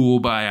and cool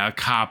by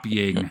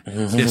copying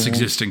this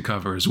existing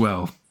cover as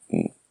well.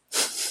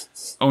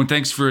 Oh, and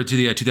thanks to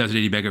the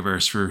 2080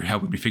 Megaverse for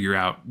helping me figure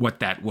out what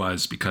that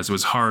was, because it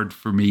was hard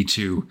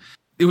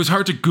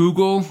to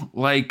Google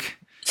like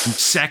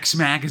sex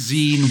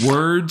magazine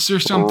words or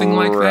something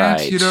like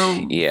that,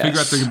 Yes. Figure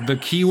out the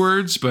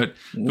keywords, but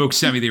folks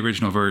sent me the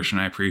original version.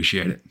 I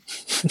appreciate it.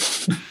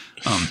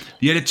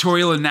 The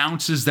editorial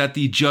announces that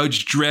the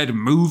Judge Dredd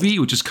movie,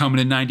 which is coming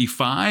in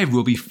 95,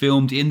 will be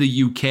filmed in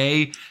the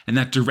UK, and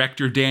that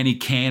director Danny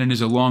Cannon is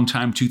a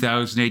longtime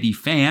 2080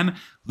 fan.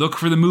 Look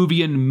for the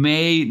movie in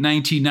May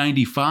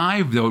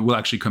 1995, though it will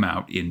actually come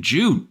out in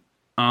June.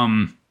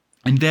 And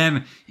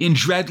then in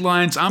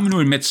Dreadlines, I'm going to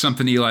admit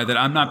something, Eli, that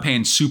I'm not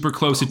paying super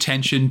close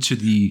attention to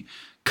the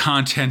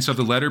contents of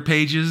the letter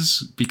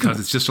pages because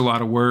it's just a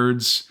lot of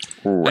words.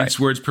 Right. And it's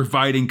words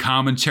providing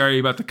commentary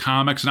about the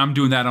comics. And I'm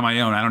doing that on my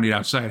own. I don't need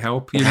outside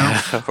help, you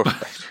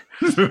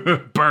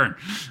know? Burn.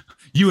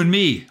 You and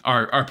me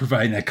are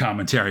providing that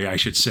commentary, I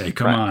should say.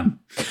 Come on.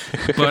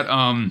 But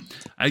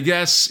I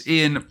guess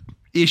in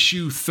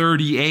issue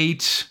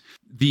 38,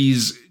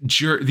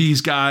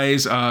 these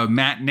guys,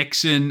 Matt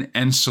Nixon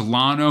and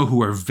Solano,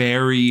 who are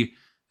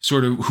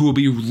who will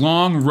be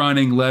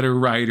long-running letter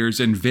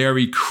writers and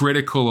very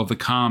critical of the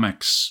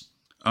comics,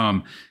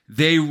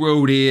 they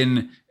wrote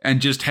in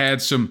and just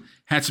had some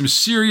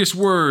serious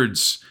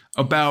words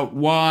about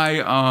why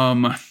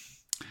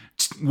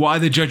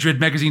the Judge Dredd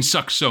magazine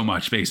sucks so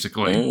much,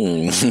 basically.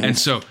 And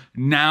so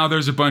now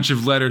there's a bunch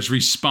of letters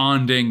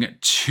responding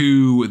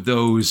to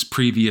those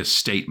previous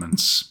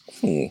statements.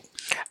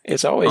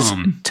 It's always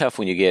tough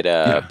when you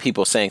get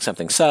people saying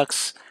something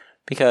sucks,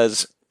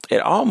 because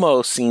it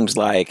almost seems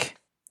like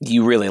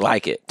you really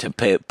like it to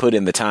put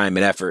in the time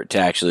and effort to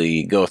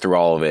actually go through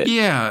all of it.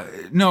 Yeah,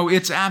 no,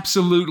 it's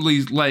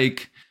absolutely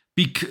like,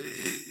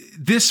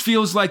 this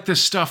feels like the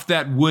stuff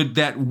that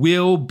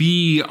will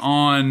be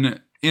on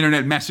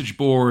internet message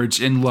boards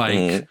in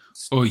like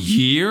a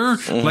year.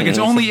 Like, it's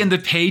only in the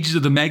pages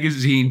of the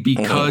magazine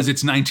because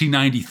it's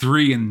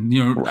 1993 and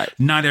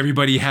not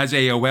everybody has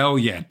AOL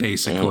yet,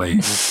 basically.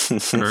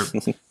 Or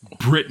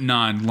Britain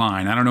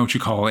Online. I don't know what you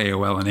call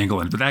AOL in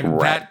England, but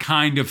that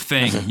kind of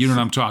thing, you know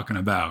what I'm talking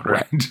about,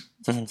 right?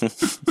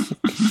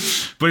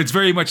 But it's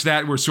very much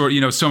that where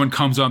someone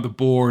comes on the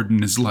board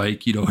and is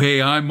like,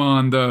 hey, I'm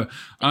on the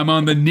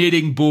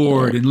knitting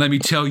board, and let me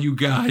tell you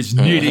guys,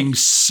 knitting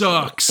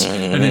sucks.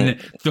 And then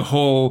the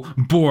whole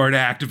board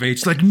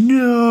activates like,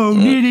 no,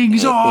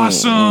 knitting's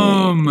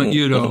awesome,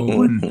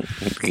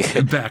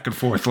 and back and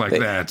forth like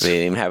that. They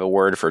didn't even have a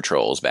word for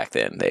trolls back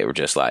then. They were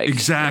just like,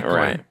 exactly.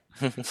 Right.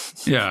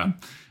 Yeah.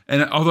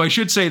 And although I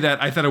should say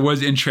that I thought it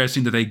was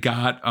interesting that they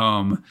got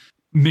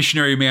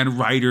Missionary Man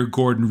writer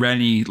Gordon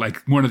Rennie,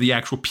 like one of the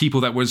actual people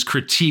that was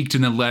critiqued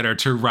in the letter,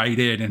 to write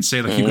in and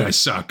say, like, you guys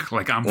suck.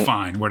 Like, I'm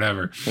fine,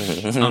 whatever.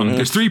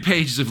 There's 3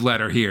 pages of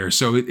letter here.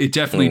 So it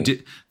definitely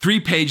did 3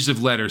 pages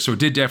of letter. So it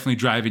did definitely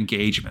drive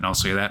engagement. I'll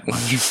say that much.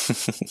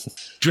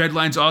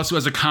 Dreadlines also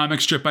has a comic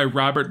strip by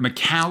Robert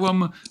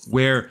McCallum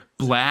where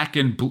Black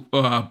and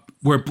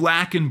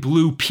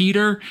Blue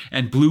Peter,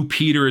 and Blue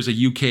Peter is a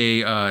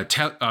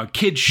UK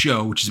kids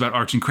show, which is about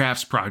arts and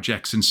crafts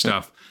projects and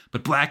stuff.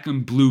 But Black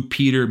and Blue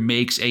Peter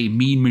makes a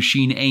Mean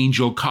Machine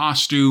Angel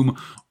costume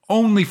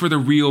only for the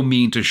real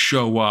Mean to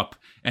show up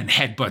and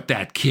headbutt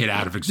that kid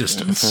out of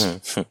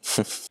existence.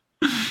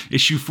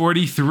 Issue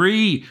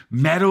 43,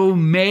 Metal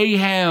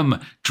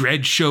Mayhem.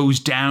 Dredd shows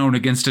down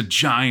against a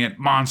giant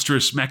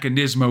monstrous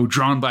Mechanismo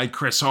drawn by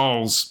Chris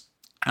Halls.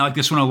 I like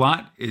this one a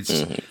lot.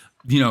 It's,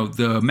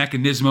 the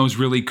Mechanismo is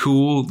really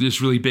cool,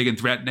 just really big and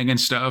threatening and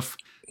stuff.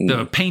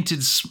 The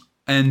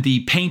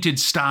painted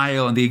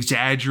style and the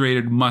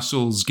exaggerated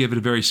muscles give it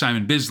a very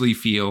Simon Bisley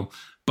feel.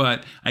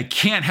 But I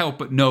can't help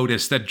but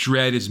notice that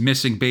Dredd is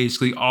missing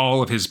basically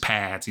all of his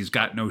pads. He's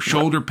got no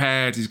shoulder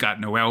pads. He's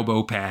got no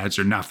elbow pads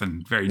or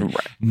nothing. Very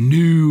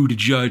nude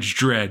Judge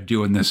Dredd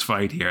doing this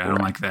fight here. I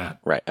don't like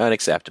that. Right.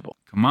 Unacceptable.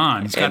 Come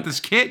on. He's got this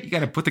kit. You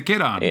got to put the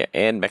kit on. Yeah,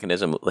 and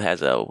Mechanism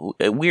has a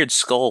weird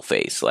skull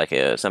face, like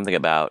something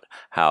about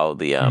how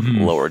the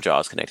lower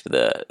jaws connect to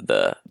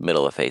the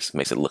middle of the face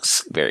makes it look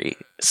very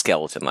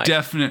skeleton-like.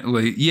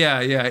 Definitely. Yeah.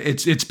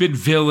 It's been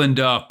villained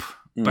up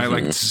by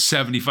like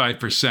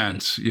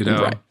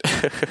 75%, Right.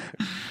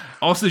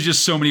 Also, there's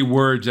just so many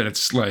words that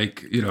it's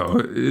like,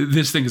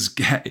 this thing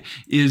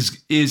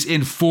is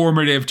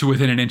informative to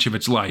within an inch of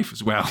its life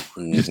as well,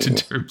 just in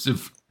terms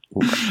of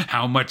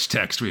how much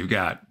text we've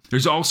got.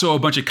 There's also a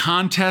bunch of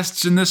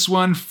contests in this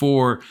one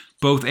for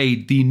both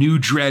the new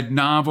Dredd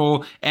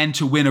novel and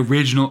to win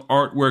original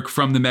artwork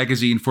from the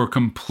magazine for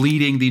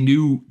completing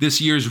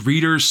this year's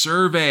reader's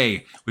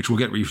survey, which we'll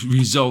get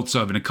results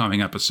of in a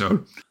coming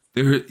episode.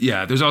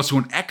 There's also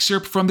an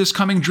excerpt from this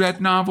coming Dredd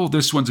novel.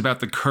 This one's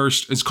about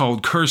it's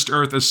called Cursed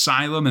Earth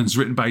Asylum, and it's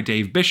written by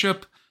Dave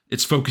Bishop.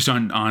 It's focused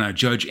on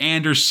Judge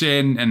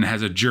Anderson and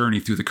has a journey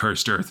through the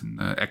Cursed Earth in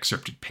the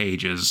excerpted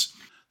pages.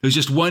 There's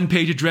just 1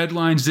 page of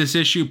Dreadlines this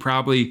issue,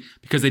 probably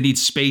because they need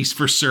space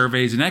for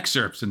surveys and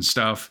excerpts and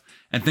stuff.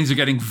 And things are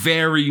getting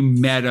very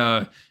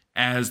meta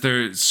as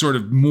there's sort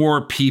of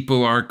more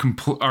people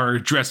are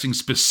addressing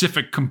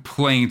specific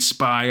complaints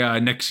by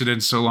Nixon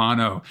and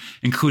Solano,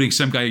 including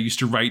some guy who used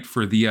to write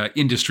for the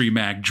industry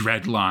mag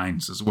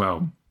Dreadlines as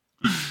well.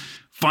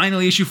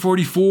 Finally, issue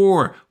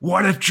 44,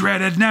 What If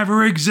Dredd Had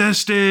Never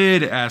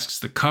Existed? Asks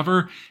the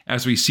cover,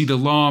 as we see the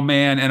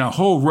lawman and a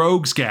whole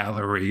rogues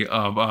gallery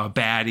of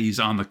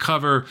baddies on the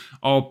cover,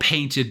 all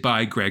painted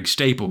by Greg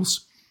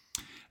Staples.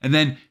 And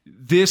then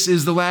this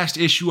is the last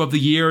issue of the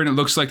year, and it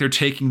looks like they're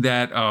taking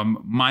that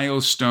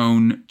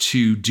milestone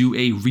to do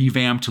a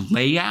revamped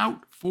layout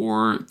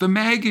for the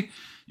Meg.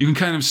 You can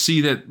kind of see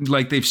that,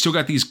 like, they've still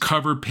got these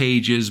cover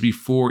pages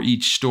before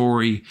each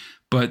story,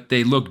 but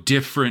they look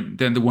different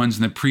than the ones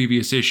in the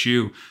previous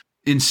issue.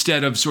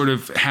 Instead of sort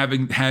of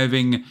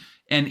having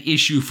an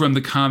issue from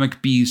the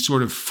comic be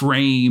sort of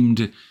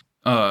framed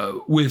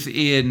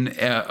within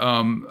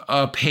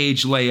a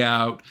page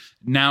layout.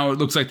 Now it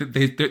looks like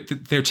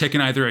that they're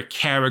taking either a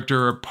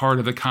character or part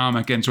of the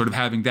comic and sort of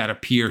having that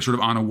appear sort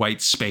of on a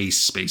white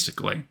space,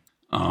 basically,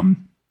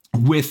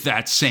 with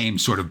that same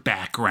sort of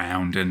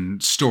background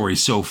and story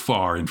so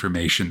far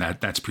information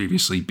that's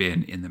previously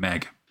been in the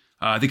Meg.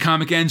 The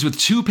comic ends with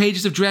 2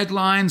 pages of dread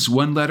lines.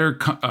 One letter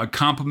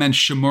compliments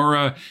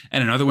Shimura,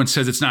 and another one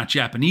says it's not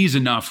Japanese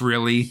enough,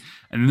 really.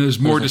 And then there's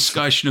more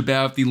discussion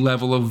about the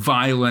level of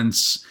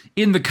violence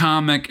in the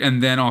comic,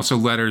 and then also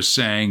letters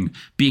saying,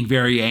 being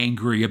very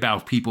angry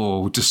about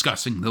people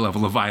discussing the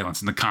level of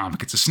violence in the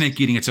comic. It's a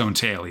snake eating its own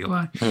tail,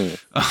 Eli.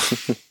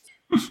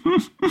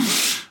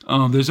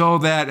 There's all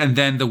that, and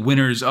then the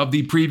winners of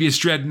the previous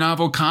Dread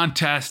novel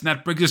contest, and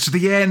that brings us to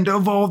the end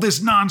of all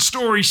this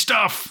non-story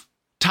stuff.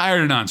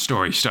 Tired of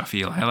non-story stuff,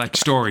 Eli. I like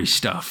story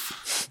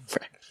stuff, if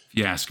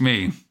you ask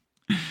me.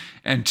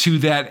 And to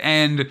that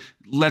end,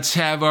 let's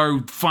have our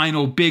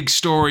final big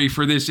story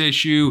for this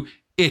issue.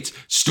 It's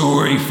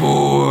Story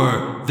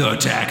 4, The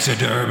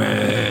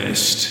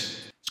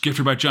Taxidermist. It's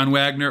gifted by John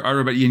Wagner,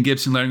 art by Ian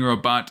Gibson,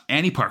 lettering by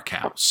Annie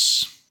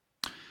Parkhouse.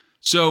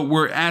 So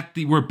we're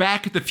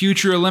back at the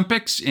Future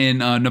Olympics in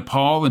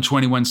Nepal in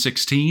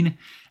 2116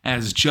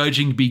 as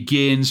judging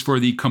begins for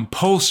the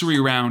compulsory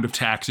round of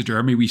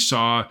taxidermy. We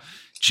saw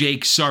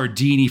Jake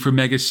Sardini from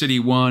Mega City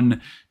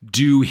 1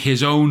 do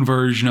his own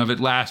version of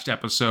it last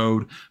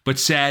episode, but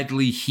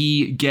sadly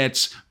he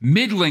gets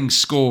middling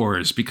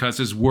scores because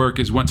his work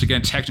is once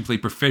again technically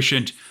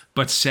proficient,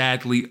 but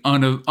sadly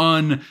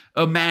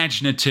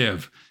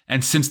unimaginative.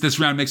 And since this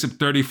round makes up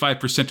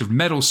 35% of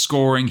medal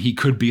scoring, he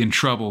could be in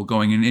trouble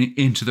going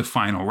into the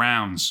final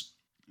rounds.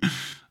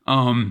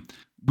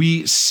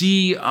 We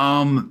see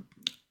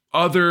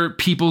other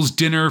people's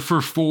dinner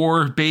for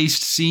 4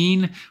 based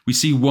scene. We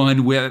see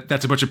one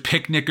that's a bunch of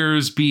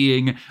picnickers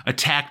being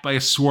attacked by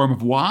a swarm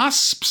of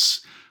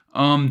wasps.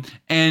 And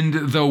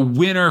the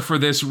winner for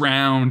this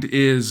round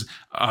is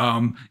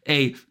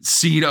a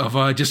scene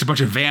of just a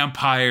bunch of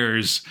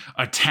vampires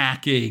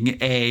attacking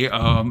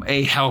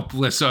a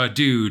helpless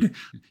dude.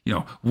 You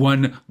know,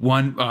 one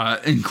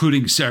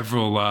including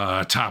several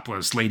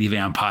topless lady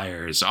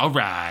vampires. All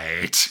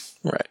right.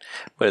 Right.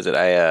 What is it?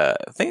 I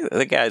think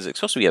the guy's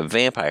supposed to be a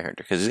vampire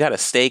hunter because he's got a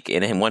stake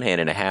in one hand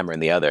and a hammer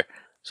in the other.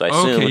 So I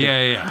assume.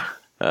 Okay, yeah.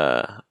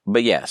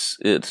 But yes,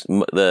 it's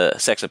the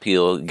sex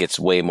appeal gets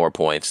way more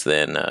points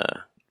than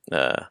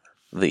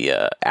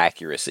the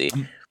accuracy.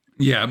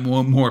 Yeah,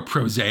 more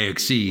prosaic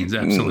scenes,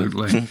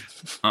 absolutely.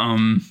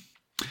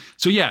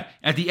 So yeah,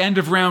 at the end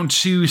of round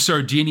 2,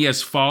 Sardini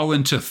has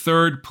fallen to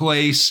 3rd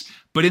place,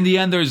 but in the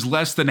end, there's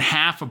less than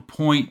half a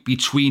point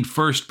between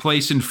 1st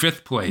place and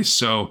 5th place.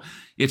 So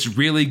it's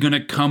really going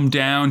to come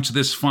down to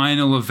this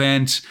final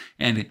event,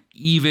 and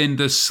even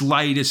the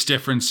slightest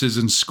differences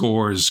in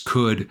scores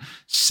could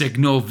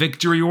signal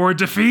victory or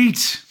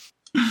defeat.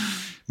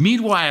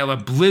 Meanwhile, a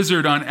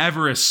blizzard on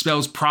Everest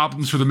spells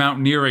problems for the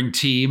mountaineering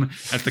team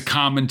as the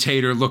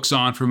commentator looks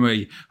on from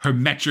a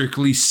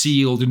hermetically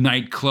sealed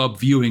nightclub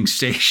viewing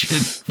station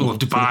full of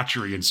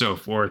debauchery and so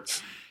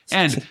forth.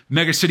 And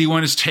Mega City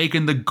 1 has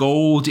taken the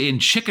gold in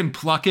chicken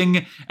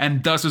plucking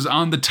and thus is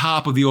on the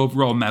top of the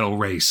overall medal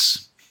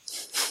race.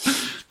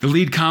 The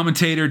lead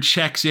commentator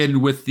checks in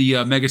with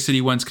the Mega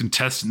City 1's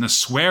contestant in the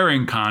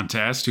swearing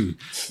contest, who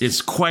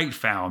is quite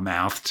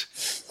foul-mouthed.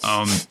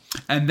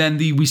 And then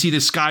we see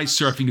the sky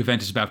surfing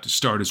event is about to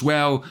start as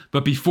well.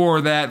 But before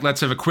that,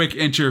 let's have a quick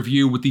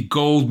interview with the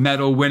gold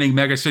medal winning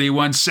Mega City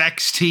 1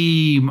 sex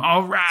team.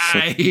 All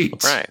right.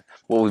 Right.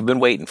 What we've been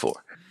waiting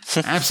for.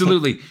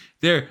 Absolutely.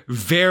 They're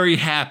very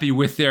happy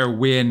with their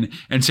win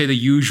and say the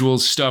usual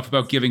stuff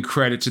about giving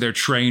credit to their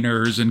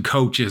trainers and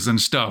coaches and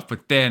stuff,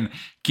 but then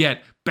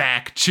get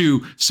back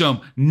to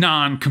some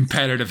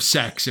non-competitive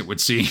sex, it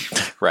would seem.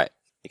 Right.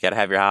 You got to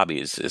have your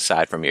hobbies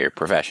aside from your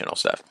professional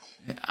stuff.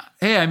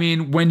 Hey, I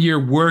mean, when your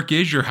work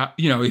is your,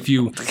 if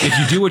you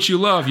do what you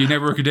love, you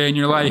never work a day in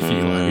your life.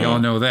 Eli. We all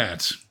know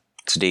that.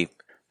 It's deep.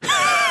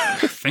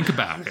 Think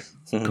about it.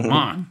 Come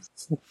on.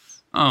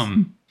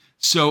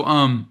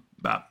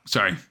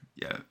 Sorry.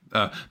 Yeah.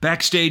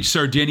 Backstage,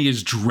 Sardini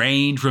is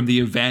drained from the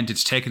event.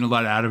 It's taken a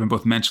lot out of him,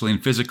 both mentally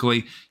and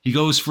physically. He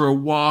goes for a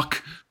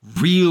walk,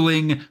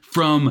 reeling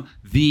from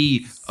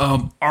the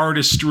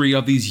artistry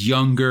of these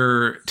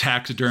younger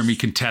taxidermy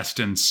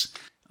contestants.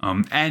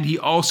 And he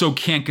also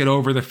can't get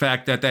over the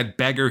fact that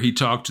beggar he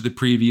talked to the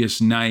previous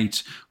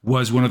night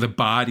was one of the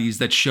bodies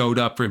that showed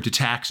up for him to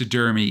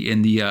taxidermy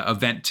in the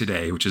event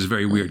today, which is a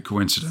very weird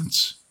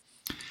coincidence.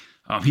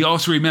 He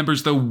also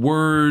remembers the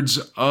words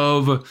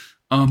of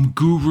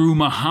Guru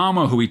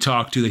Mahama, who he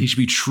talked to, that he should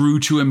be true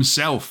to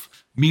himself.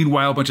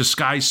 Meanwhile, a bunch of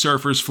sky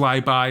surfers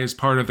fly by as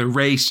part of the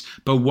race,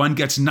 but one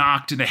gets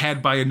knocked in the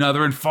head by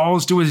another and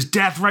falls to his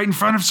death right in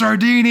front of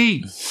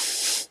Sardini.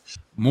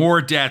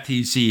 More death,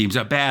 he seems,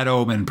 a bad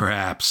omen,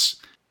 perhaps.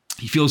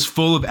 He feels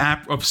full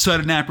of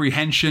sudden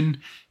apprehension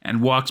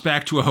and walks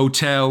back to a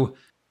hotel.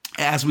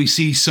 as we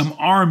see some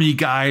army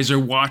guys are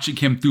watching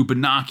him through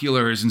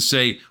binoculars and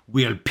say,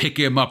 "We'll pick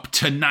him up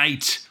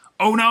tonight."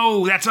 Oh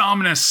no, that's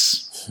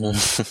ominous.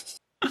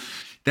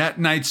 That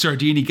night,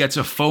 Sardini gets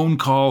a phone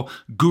call.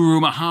 Guru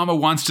Mahama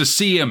wants to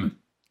see him.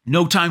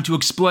 No time to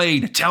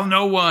explain. Tell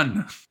no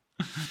one.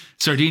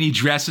 Sardini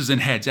dresses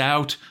and heads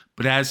out,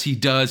 but as he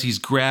does, he's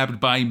grabbed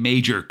by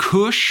Major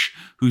Kush,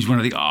 who's one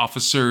of the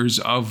officers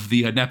of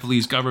the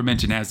Nepalese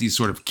government and has these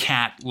sort of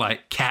cat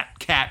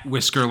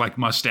whisker-like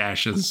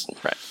mustaches.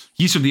 Right.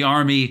 He's from the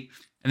army,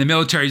 and the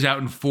military's out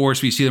in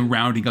force. We see them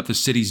rounding up the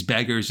city's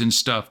beggars and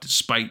stuff,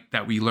 despite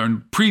that we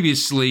learned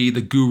previously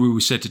the guru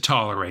was said to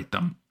tolerate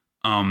them.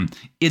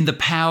 In the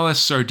palace,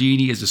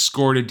 Sardini is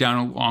escorted down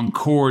a long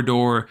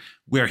corridor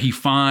where he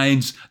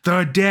finds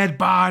the dead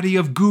body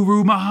of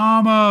Guru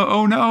Mahama.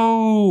 Oh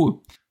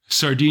no!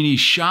 Sardini's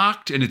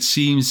shocked, and it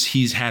seems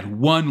he's had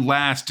one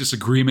last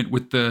disagreement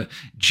with the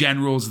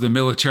generals of the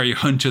military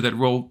junta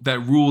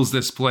that rules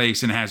this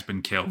place and has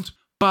been killed.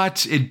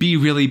 But it'd be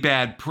really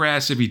bad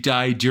press if he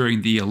died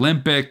during the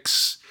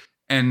Olympics,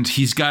 and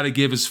he's got to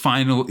give his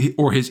final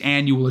or his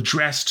annual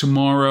address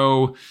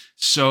tomorrow.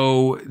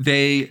 So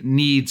they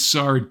need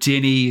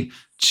Sardini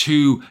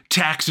to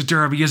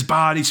taxidermy his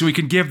body so he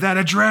can give that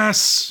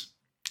address,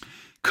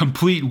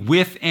 complete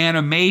with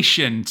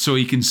animation so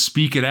he can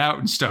speak it out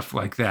and stuff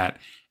like that.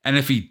 And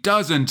if he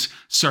doesn't,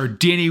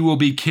 Sardini will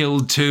be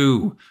killed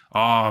too.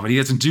 Oh, but he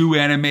doesn't do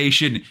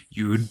animation.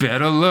 You'd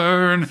better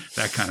learn.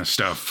 That kind of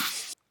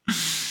stuff.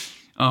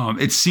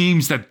 It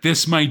seems that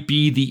this might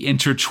be the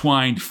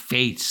intertwined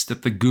fates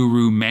that the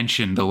guru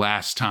mentioned the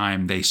last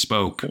time they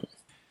spoke.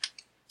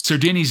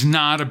 Sardini's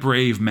not a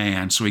brave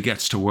man, so he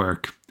gets to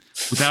work.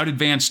 Without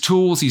advanced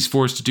tools, he's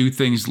forced to do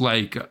things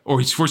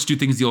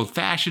the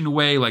old-fashioned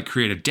way, like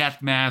create a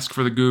death mask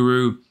for the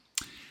guru.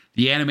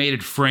 The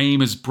animated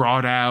frame is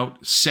brought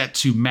out, set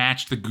to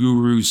match the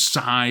guru's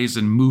size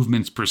and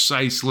movements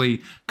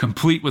precisely,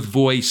 complete with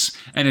voice,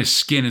 and his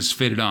skin is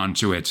fitted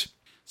onto it.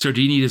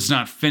 Sardini does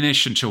not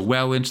finish until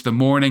well into the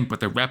morning, but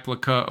the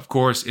replica, of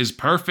course, is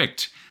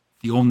perfect.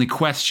 The only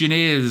question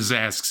is,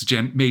 asks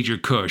Major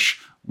Kush,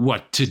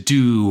 what to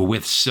do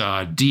with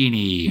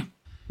Sardini.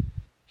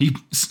 He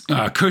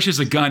Kushes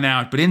a gun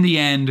out, but in the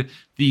end,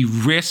 the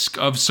risk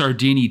of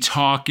Sardini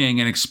talking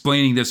and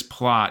explaining this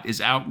plot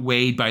is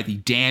outweighed by the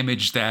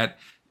damage that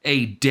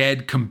a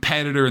dead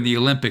competitor in the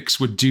Olympics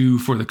would do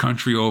for the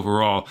country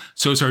overall.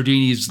 So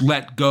Sardini is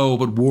let go,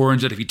 but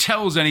warns that if he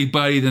tells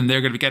anybody, then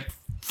they're going to get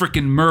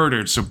freaking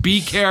murdered. So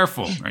be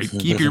careful, right?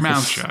 Keep your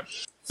mouth shut.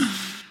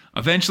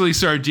 Eventually,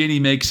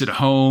 Sardini makes it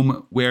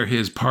home where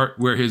his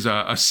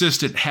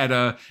assistant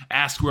Hedda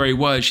asked where he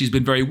was. She's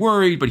been very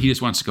worried, but he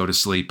just wants to go to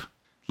sleep.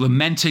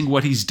 Lamenting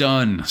what he's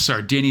done,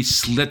 Sardini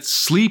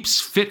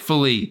sleeps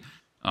fitfully.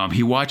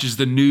 He watches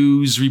the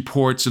news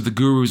reports of the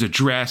guru's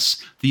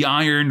address, the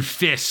iron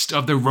fist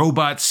of the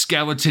robot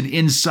skeleton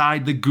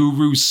inside the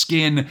guru's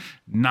skin,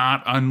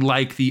 not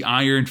unlike the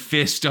iron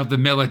fist of the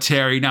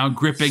military now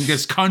gripping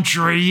this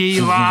country,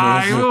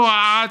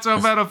 Eli. It's a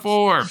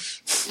metaphor.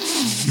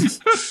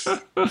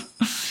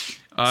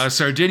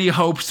 Sardini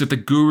hopes that the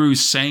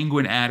guru's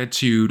sanguine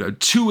attitude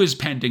to his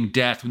pending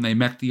death when they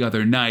met the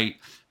other night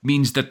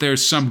means that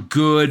there's some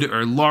good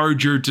or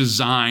larger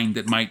design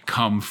that might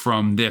come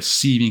from this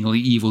seemingly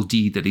evil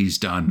deed that he's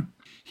done.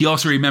 He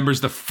also remembers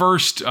the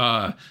first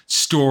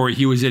story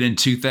he was in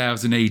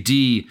 2000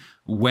 AD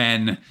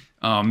when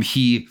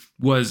he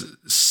was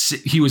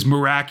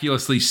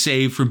miraculously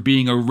saved from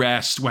being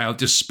arrested while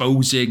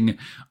disposing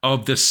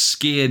of the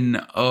skin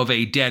of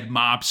a dead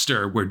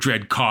mobster where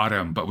Dredd caught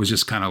him, but was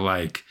just kind of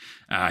like,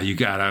 you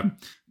gotta,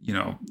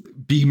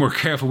 be more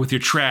careful with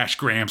your trash,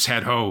 Gramps,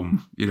 head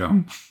home,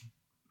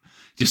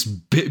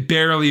 Just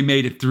barely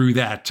made it through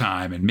that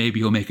time, and maybe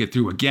he'll make it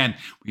through again.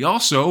 We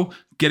also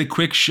get a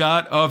quick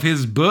shot of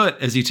his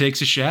butt as he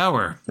takes a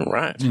shower.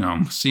 Right.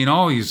 Seeing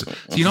all these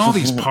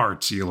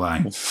parts,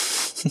 Eli.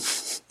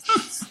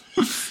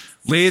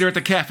 Later at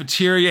the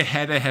cafeteria,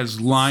 Hedda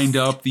has lined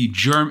up a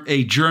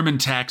German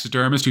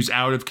taxidermist who's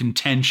out of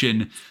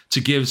contention to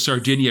give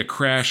Sardini a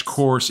crash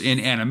course in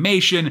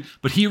animation,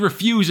 but he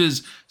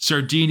refuses.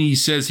 Sardini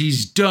says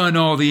he's done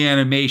all the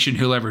animation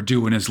he'll ever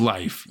do in his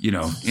life,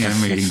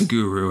 animating the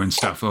guru and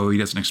stuff. Oh, he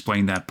doesn't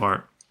explain that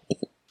part.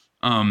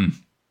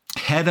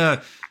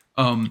 Hedda,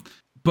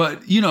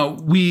 but,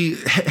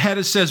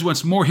 Hedda says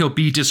once more he'll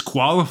be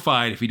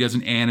disqualified if he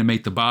doesn't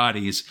animate the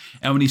bodies.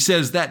 And when he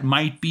says that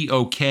might be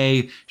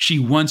okay, she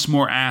once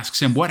more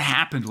asks him what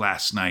happened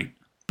last night.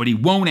 But he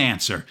won't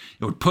answer.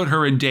 It would put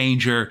her in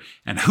danger,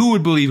 and who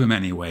would believe him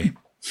anyway?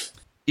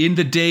 In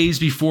the days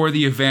before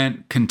the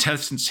event,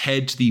 contestants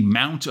head to the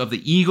Mount of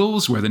the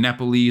Eagles, where the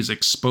Nepalese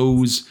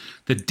expose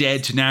the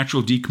dead to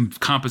natural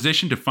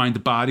decomposition to find the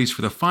bodies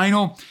for the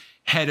final.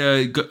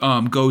 Hedda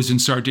goes in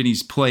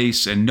Sardini's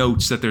place and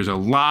notes that there's a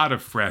lot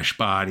of fresh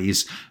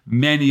bodies,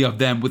 many of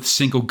them with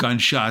single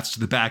gunshots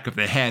to the back of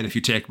the head, if you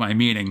take my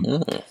meaning.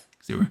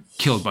 They were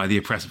killed by the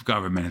oppressive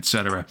government,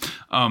 etc.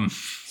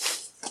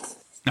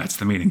 That's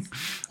the meaning.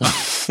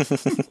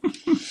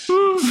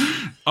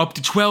 Up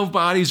to 12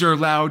 bodies are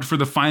allowed for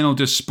the final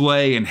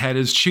display, and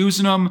Hedda's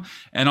choosing them.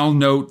 And I'll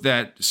note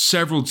that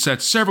several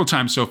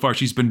times so far,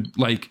 she's been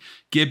like,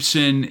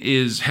 Gibson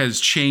has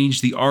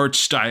changed the art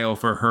style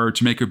for her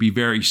to make her be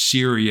very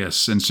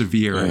serious and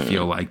severe. I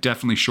feel like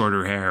definitely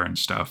shorter hair and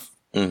stuff.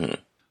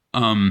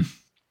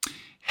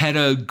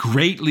 Hedda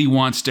greatly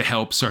wants to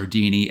help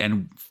Sardini,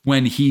 and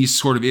when he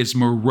sort of is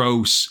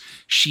morose,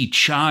 she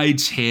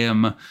chides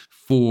him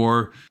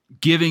for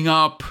giving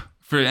up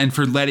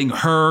for letting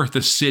her,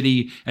 the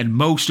city, and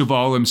most of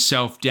all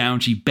himself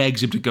down. She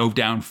begs him to go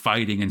down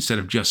fighting instead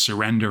of just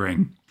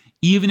surrendering.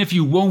 Even if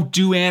you won't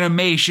do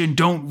animation,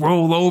 don't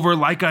roll over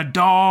like a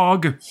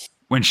dog.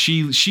 When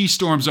she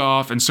storms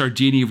off, and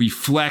Sardini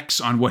reflects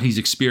on what he's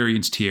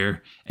experienced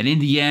here, and in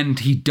the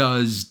end, he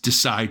does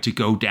decide to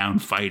go down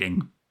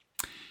fighting.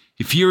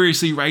 He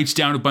furiously writes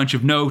down a bunch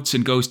of notes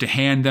and goes to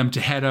hand them to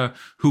Hedda,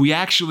 who we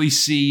actually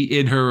see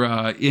in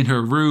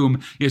her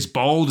room is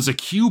bald as a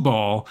cue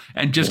ball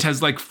and just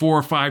has like 4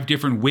 or 5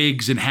 different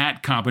wigs and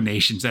hat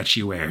combinations that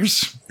she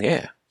wears.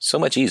 Yeah, so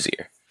much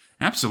easier.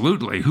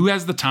 Absolutely. Who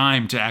has the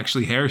time to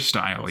actually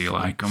hairstyle? You're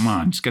like, come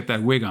on, just get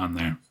that wig on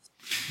there.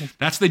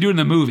 That's what they do in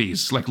the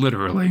movies, like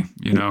literally,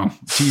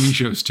 TV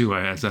shows too,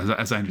 as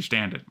I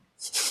understand it.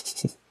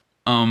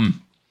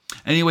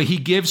 Anyway, he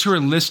gives her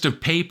a list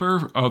of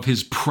paper of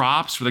his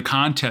props for the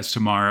contest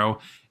tomorrow.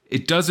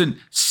 It doesn't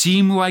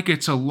seem like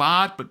it's a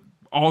lot, but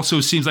also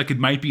seems like it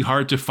might be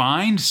hard to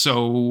find.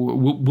 So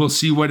we'll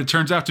see what it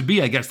turns out to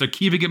be. I guess they're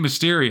keeping it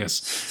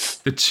mysterious.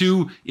 The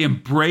two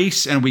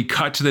embrace, and we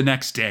cut to the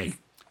next day.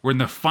 We're in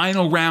the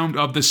final round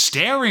of the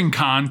staring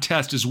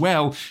contest as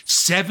well.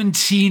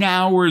 17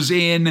 hours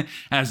in,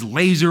 as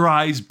Laser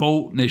Eyes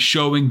Bolton is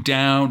showing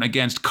down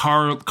against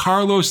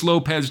Carlos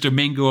Lopez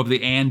Domingo of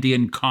the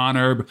Andean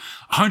Conurb.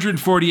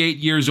 148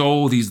 years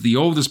old. He's the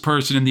oldest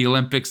person in the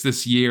Olympics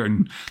this year,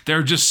 and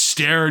they're just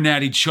staring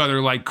at each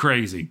other like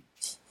crazy.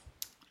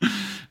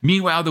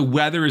 Meanwhile, the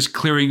weather is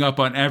clearing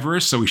up on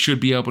Everest, so we should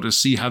be able to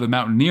see how the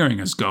mountaineering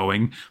is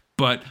going.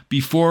 But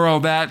before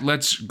all that,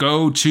 let's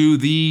go to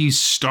the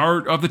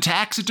start of the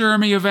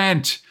taxidermy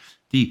event.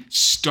 The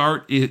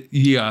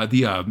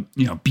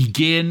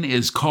begin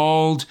is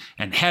called,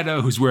 and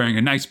Hedda, who's wearing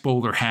a nice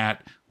bowler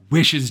hat,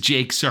 wishes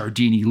Jake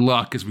Sardini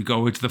luck as we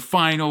go into the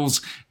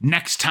finals.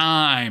 Next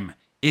time,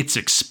 it's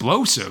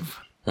explosive.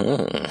 You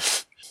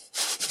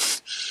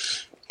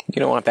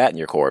don't want that in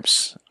your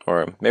corpse.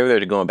 Or maybe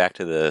they're going back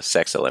to the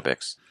sex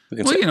Olympics.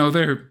 Well,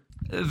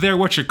 they're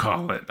what you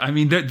call it. I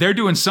mean, they're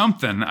doing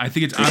something. I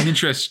think I'm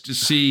interested to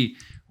see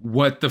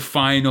what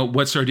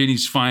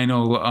Sardini's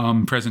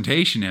final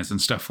presentation is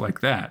and stuff like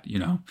that,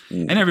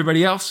 and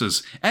everybody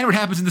else's, and what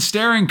happens in the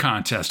staring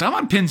contest. I'm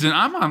on pins and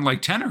I'm on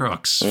like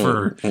tenterhooks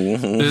for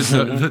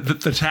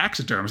the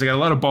taxiderms. I got a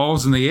lot of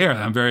balls in the air.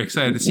 I'm very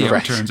excited to see how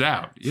it turns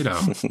out,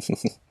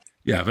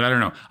 Yeah, but I don't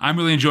know. I'm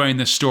really enjoying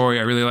this story.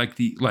 I really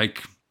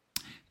like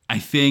I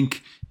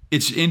think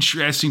it's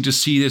interesting to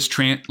see this I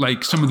feel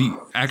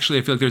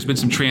like there's been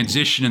some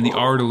transition in the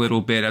art a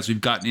little bit as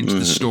we've gotten into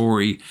the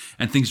story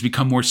and things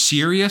become more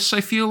serious,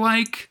 I feel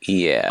like.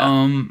 Yeah.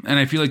 And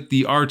I feel like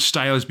the art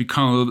style has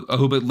become a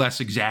little bit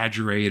less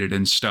exaggerated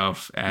and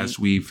stuff as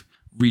we've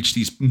reached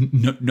these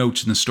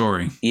notes in the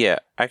story. Yeah,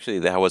 actually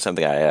that was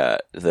something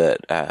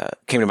that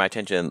came to my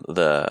attention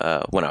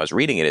when I was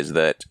reading it, is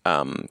that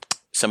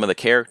some of the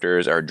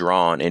characters are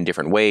drawn in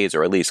different ways,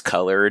 or at least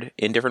colored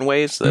in different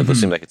ways. So it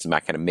seems like it's my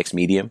kind of mixed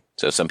medium.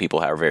 So some people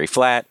are very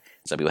flat.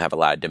 Some people have a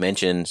lot of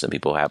dimension. Some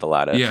people have a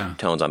lot of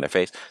tones on their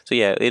face. So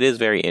yeah, it is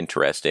very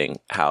interesting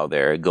how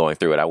they're going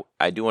through it.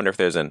 I do wonder if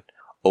there's an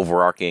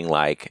overarching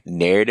like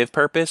narrative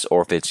purpose,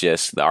 or if it's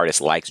just the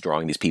artist likes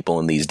drawing these people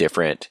in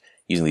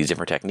using these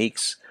different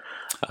techniques.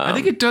 I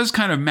think it does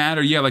kind of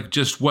matter, like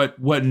just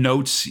what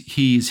notes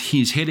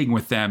he's hitting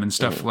with them and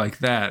stuff like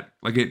that.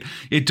 Like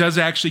it does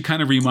actually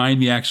kind of remind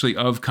me actually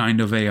of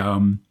kind of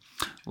a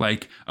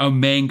like a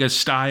manga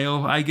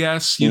style, I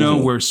guess,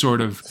 where sort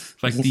of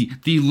like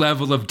the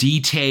level of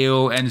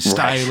detail and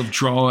style of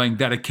drawing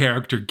that a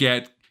character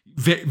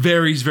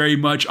varies very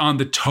much on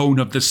the tone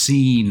of the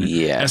scene,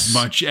 as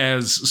much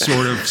as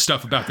sort of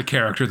stuff about the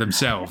character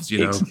themselves,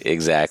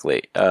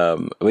 Exactly.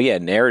 Well, yeah,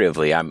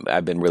 narratively,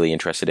 I've been really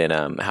interested in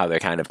how they're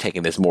kind of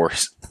taking this more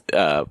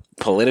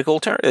political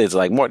turn. It's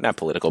like more not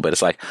political, but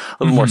it's like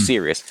a little more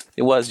serious.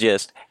 It was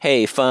just,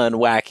 hey, fun,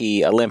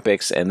 wacky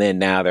Olympics, and then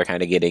now they're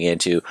kind of getting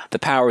into the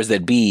powers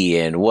that be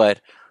and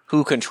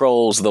who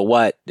controls the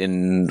what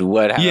and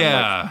what.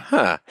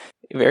 Yeah.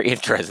 Very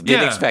interesting.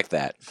 Didn't expect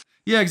that.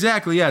 Yeah,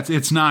 exactly. Yeah,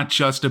 it's not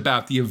just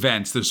about the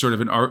events. There's sort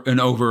of an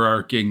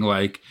overarching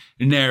like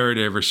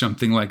narrative or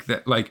something like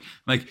that. Like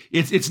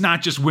it's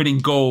not just winning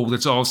gold.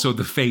 It's also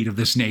the fate of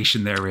this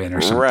nation they're in,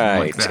 or something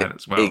like that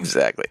as well.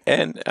 Exactly.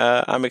 And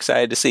I'm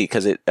excited to see,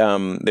 because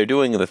they're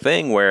doing the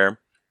thing where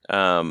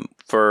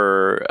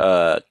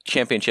for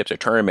championships or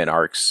tournament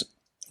arcs,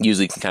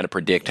 usually can kind of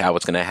predict how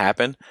it's going to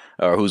happen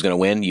or who's going to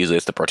win. Usually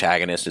it's the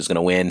protagonist is going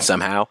to win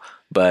somehow.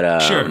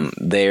 but sure.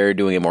 they're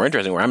doing it more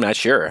interesting where I'm not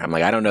sure. I'm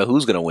like, I don't know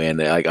who's going to win.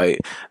 Like,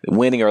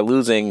 winning or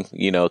losing,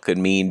 could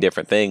mean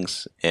different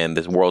things. And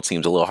this world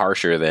seems a little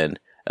harsher than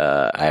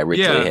I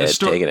originally had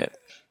taken it.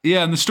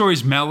 Yeah, and the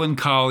story's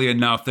melancholy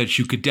enough that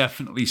you could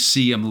definitely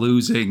see him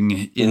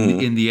losing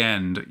in the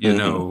end,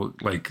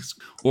 like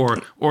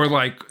or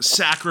like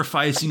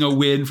sacrificing a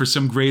win for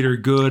some greater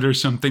good or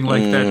something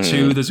like that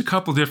too. There's a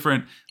couple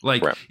different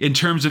in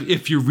terms of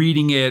if you're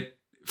reading it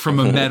from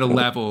a meta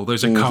level,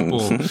 there's a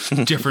couple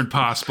different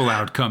possible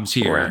outcomes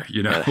here,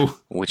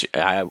 which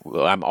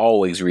I'm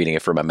always reading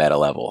it from a meta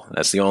level.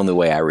 That's the only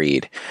way I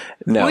read.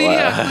 No,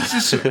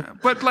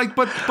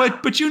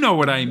 but you know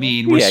what I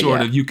mean.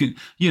 Where of you can,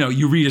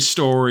 you read a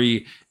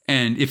story,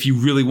 and if you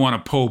really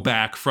want to pull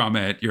back from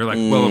it, you're like,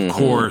 well, of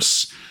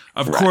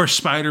course,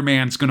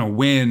 Spider-Man's going to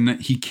win.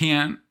 He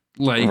can't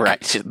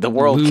the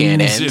world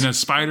can't end in a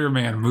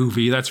Spider-Man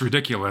movie. That's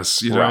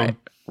ridiculous.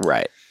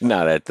 Right.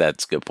 No,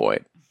 that's a good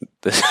point.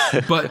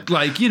 But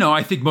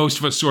I think most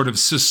of us sort of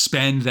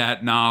suspend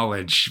that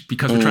knowledge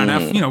because we're trying to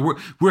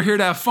have, we're here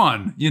to have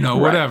fun,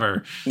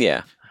 whatever.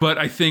 Yeah. But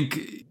I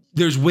think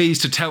there's ways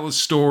to tell a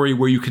story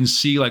where you can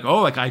see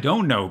I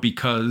don't know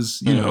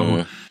because,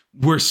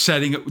 we're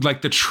setting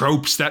the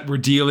tropes that we're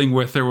dealing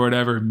with or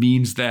whatever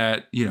means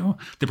that,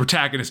 the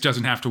protagonist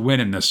doesn't have to win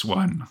in this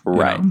one.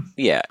 Right.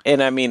 Yeah.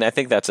 And I mean, I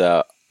think that's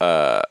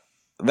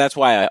that's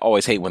why I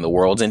always hate when the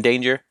world's in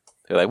danger.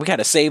 They're like, we got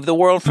to save the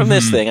world from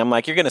this thing. I'm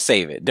like, you're going to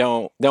save it.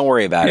 Don't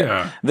worry about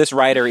it. This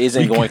writer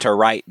isn't going to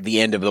write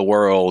the end of the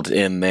world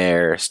in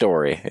their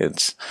story.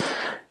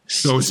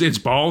 So it's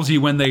ballsy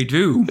when they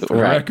do, for the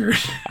record.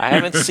 I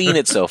haven't seen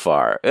it so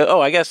far. Oh,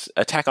 I guess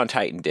Attack on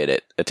Titan did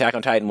it. Attack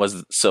on Titan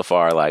was so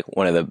far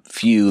one of the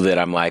few that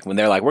I'm like, when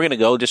they're like, we're going to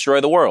go destroy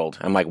the world.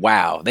 I'm like,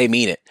 wow, they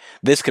mean it.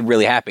 This could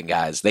really happen,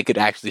 guys. They could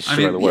actually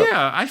destroy the world.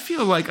 Yeah, I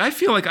feel like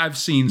I've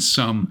seen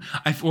some.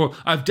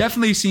 I've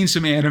definitely seen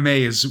some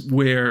animes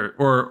where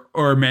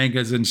or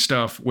mangas and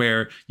stuff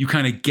where you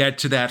kind of get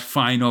to that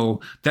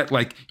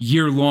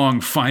year-long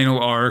final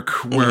arc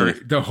where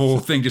the whole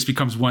thing just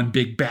becomes one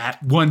big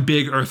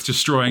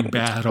earth-destroying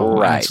battle.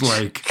 Right.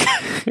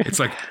 It's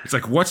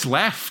like what's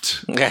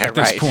left at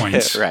this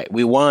point? Right.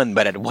 We won,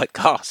 but at what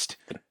cost?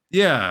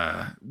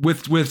 Yeah.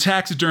 With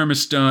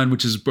Taxidermist done,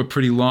 which is a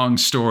pretty long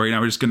story, now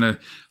we're just going to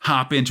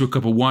hop into a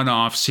couple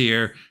one-offs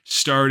here,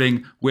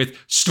 starting with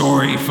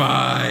Story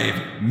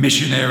 5,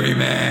 Missionary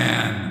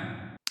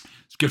Man.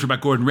 Script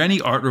about Gordon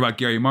Rennie, art about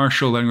Gary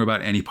Marshall, lettering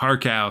about Annie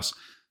Parkhouse.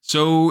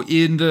 So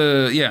in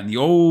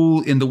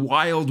the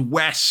Wild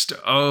West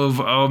of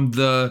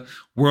the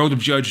world of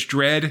Judge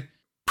Dredd,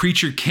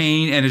 Preacher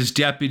Cain and his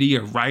deputy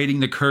are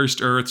righting the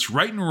cursed earths,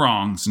 righting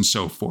wrongs and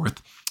so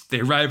forth. They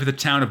arrive at the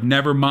town of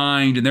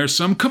Nevermind, and there's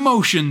some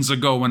commotions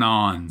a-going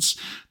ons.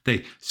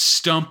 They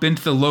stump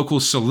into the local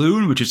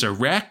saloon, which is a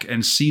wreck,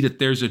 and see that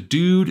there's a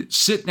dude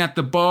sitting at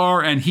the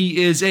bar, and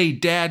he is a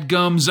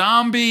dadgum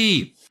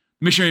zombie.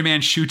 Missionary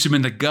Man shoots him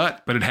in the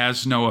gut, but it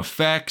has no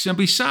effects. And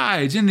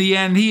besides, in the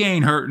end, he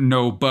ain't hurting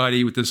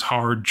nobody with his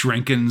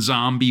hard-drinking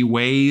zombie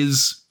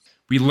ways.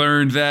 We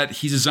learned that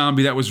he's a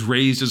zombie that was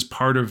raised as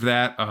part of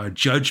that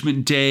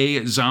Judgment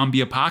Day zombie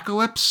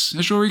apocalypse,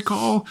 as you'll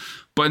recall.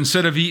 But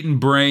instead of eating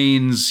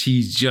brains,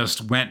 he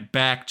just went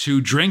back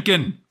to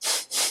drinking.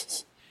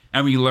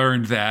 And we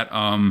learned that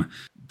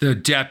the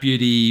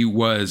deputy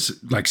was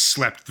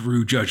slept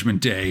through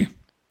Judgment Day.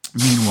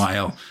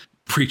 Meanwhile,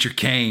 Preacher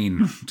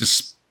Cain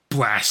just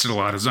blasted a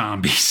lot of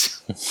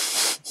zombies.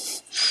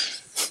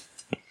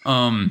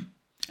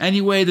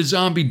 Anyway, the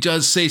zombie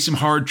does say some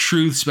hard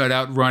truths about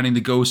outrunning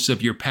the ghosts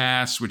of your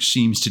past, which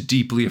seems to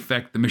deeply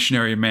affect the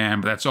Missionary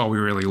Man, but that's all we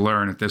really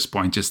learn at this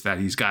point, just that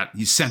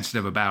he's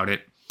sensitive about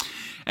it.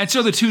 And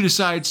so the two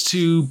decides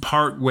to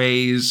part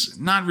ways,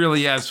 not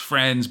really as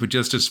friends, but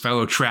just as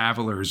fellow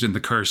travelers in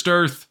the cursed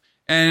earth,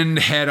 and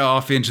head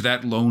off into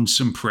that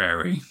lonesome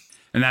prairie.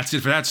 And that's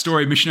it for that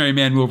story. Missionary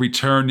Man will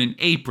return in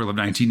April of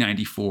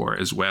 1994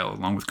 as well,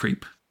 along with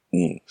Creep.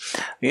 Yeah,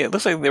 it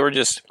looks like they were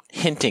just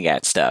hinting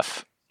at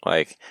stuff.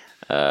 I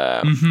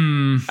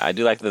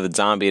do like the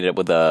zombie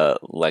with a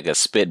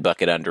spit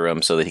bucket under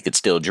him so that he could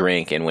still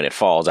drink, and when it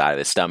falls out of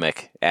his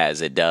stomach,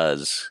 as it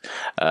does,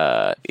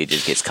 it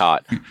just gets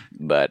caught.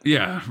 But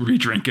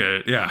re-drink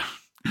it. Yeah,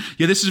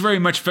 this is very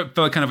much felt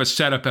like kind of a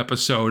setup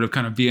episode of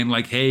kind of being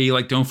like, hey,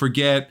 don't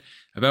forget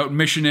about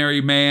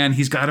Missionary Man.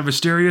 He's got a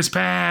mysterious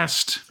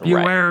past. Be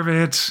aware of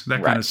it.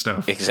 That kind of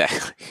stuff.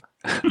 Exactly.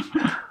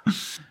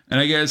 And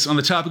I guess on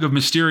the topic of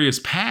mysterious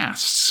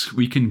pasts,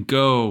 we can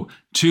go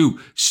to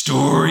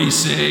Story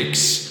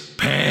 6,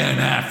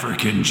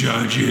 Pan-African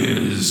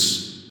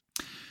Judges.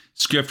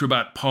 Script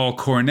robot Paul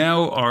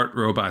Cornell, art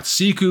robot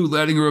Siku,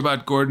 lettering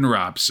robot Gordon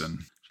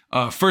Robson.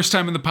 First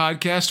time in the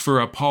podcast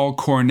for Paul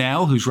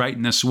Cornell, who's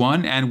writing this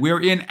one, and we're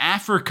in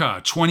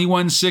Africa,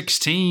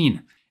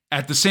 2116.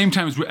 At the same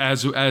time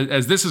as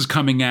this is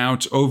coming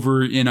out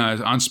over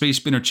on Space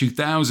Spinner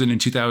 2000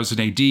 and 2000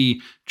 AD,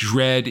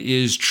 Dredd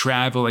is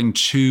traveling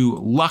to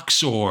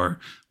Luxor,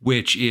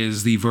 which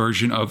is the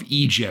version of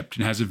Egypt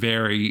and has a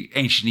very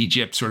ancient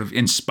Egypt sort of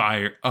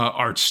inspired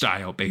art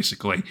style,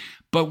 basically.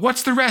 But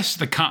what's the rest of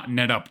the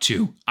continent up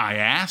to, I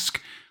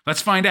ask?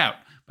 Let's find out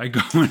by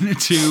going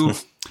to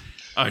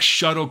a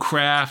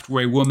shuttlecraft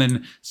where a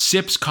woman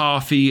sips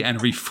coffee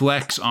and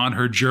reflects on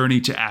her journey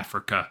to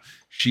Africa.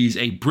 She's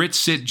a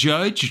Brit-Sit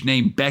judge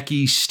named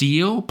Becky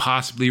Steele,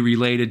 possibly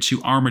related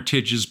to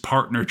Armitage's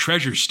partner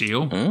Treasure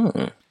Steele.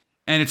 Mm.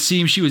 And it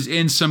seems she was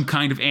in some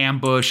kind of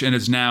ambush and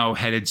is now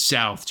headed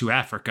south to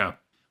Africa.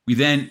 We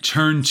then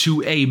turn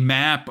to a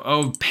map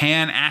of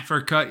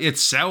Pan-Africa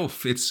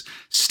itself. It's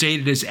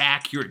stated as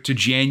accurate to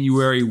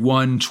January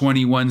 1,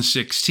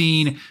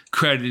 2116,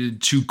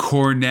 credited to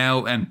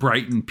Cornell and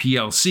Brighton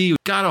PLC.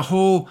 Got a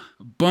whole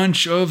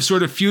bunch of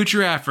sort of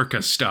future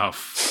Africa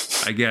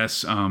stuff, I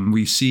guess.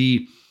 We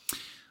see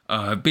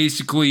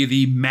basically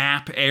the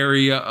map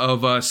area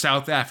of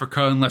South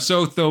Africa and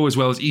Lesotho, as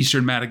well as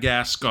Eastern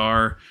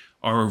Madagascar,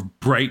 are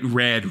bright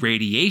red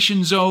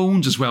radiation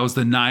zones, as well as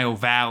the Nile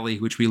Valley,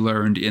 which we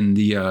learned in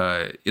the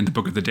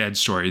Book of the Dead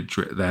story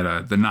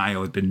that the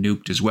Nile had been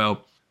nuked as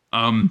well.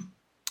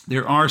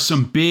 There are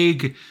some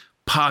big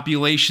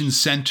population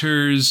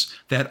centers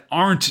that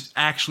aren't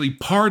actually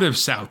part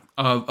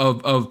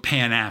of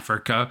Pan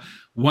Africa.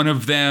 One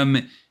of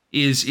them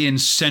is in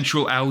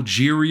central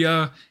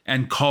Algeria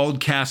and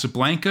called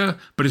Casablanca,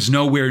 but is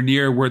nowhere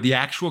near where the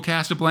actual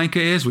Casablanca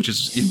is, which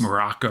is in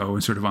Morocco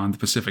and sort of on the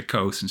Pacific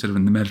coast instead of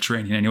in the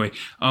Mediterranean. Anyway,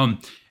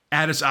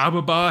 Addis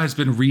Ababa has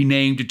been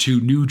renamed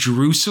to New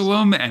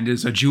Jerusalem and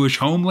is a Jewish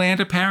homeland,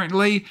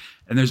 apparently.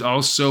 And there's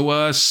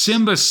also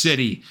Simba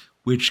City,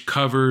 which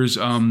covers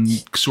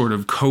sort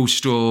of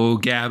coastal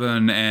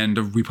Gabon and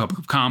the Republic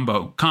of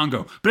Congo.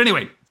 But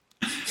anyway,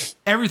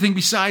 everything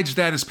besides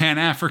that is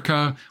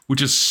Pan-Africa,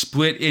 which is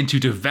split into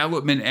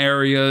development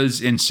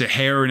areas in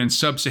Saharan and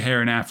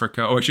Sub-Saharan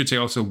Africa. Oh, I should say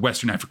also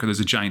Western Africa. There's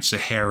a giant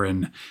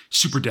Saharan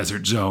super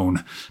desert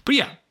zone. But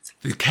yeah,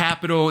 the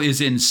capital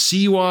is in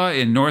Siwa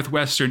in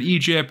northwestern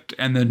Egypt,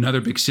 and another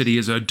big city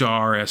is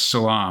Dar es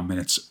Salaam in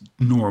its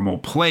normal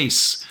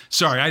place.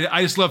 Sorry,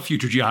 I just love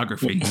future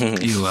geography,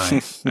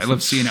 Eli. I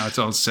love seeing how it's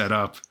all set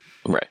up.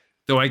 Right.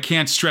 Though I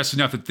can't stress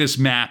enough that this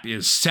map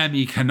is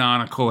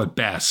semi-canonical at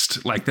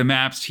best. Like the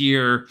map's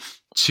here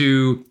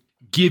to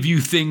give you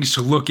things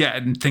to look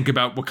at and think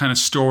about what kind of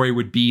story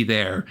would be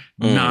there.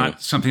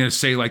 Not something to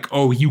say like,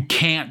 oh, you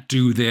can't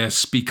do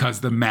this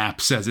because the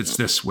map says it's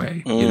this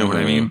way. You know what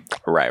I mean?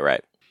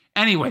 Right.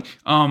 Anyway,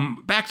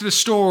 back to the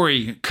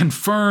story.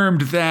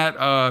 Confirmed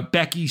that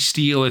Becky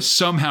Steele is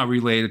somehow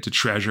related to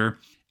Treasure.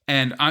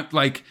 And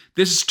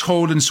this is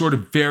told in sort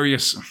of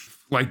various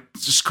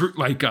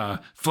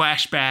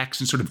flashbacks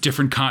and sort of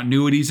different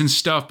continuities and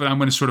stuff, but I'm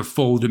going to sort of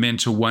fold them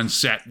into one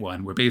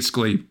where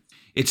basically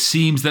it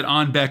seems that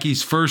on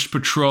Becky's first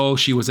patrol,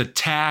 she was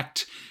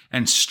attacked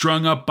and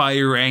strung up by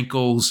her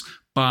ankles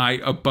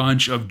by a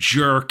bunch of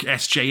jerk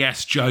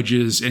SJS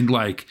judges in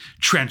like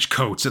trench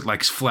coats that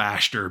like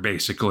flashed her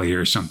basically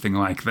or something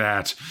like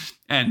that.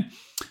 And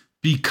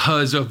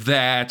because of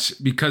that,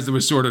 because there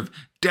was sort of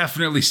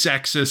definitely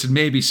sexist and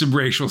maybe some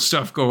racial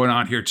stuff going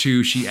on here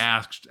too, she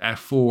asked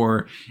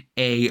for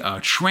a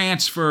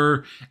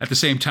transfer. At the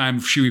same time,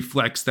 she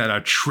reflects that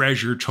a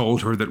Treasure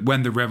told her that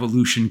when the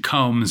revolution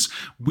comes,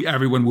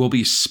 everyone will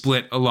be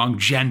split along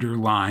gender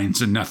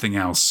lines and nothing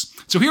else.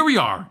 So here we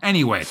are.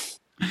 Anyway,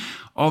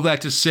 all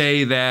that to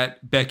say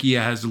that Becky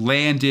has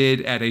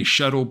landed at a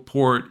shuttle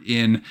port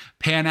in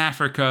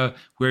Pan-Africa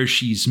where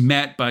she's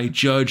met by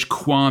Judge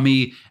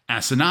Kwame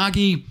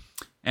Asanagi.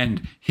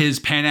 And his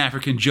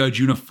Pan-African judge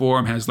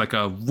uniform has like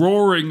a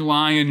roaring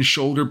lion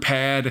shoulder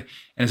pad.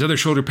 And his other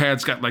shoulder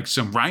pad's got like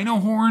some rhino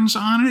horns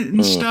on it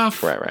and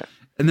stuff. Right.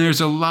 And there's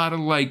a lot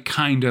of like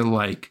kind of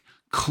like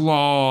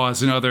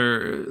claws and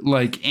other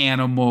like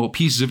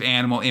pieces of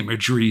animal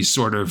imagery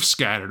sort of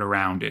scattered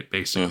around it,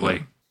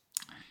 basically.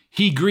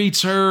 He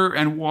greets her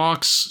and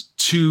walks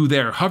to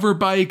their hover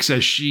bikes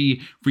as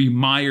she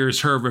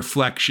remires her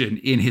reflection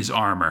in his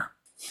armor.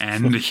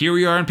 And here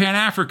we are in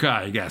Pan-Africa,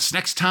 I guess.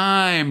 Next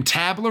time,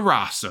 Tabula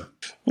Rasa.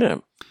 Yeah,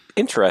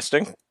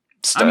 interesting.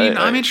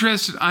 I'm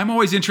interested. I'm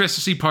always interested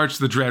to see parts of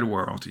the Dread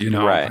world,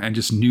 right, and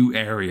just new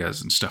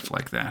areas and stuff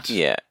like that.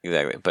 Yeah,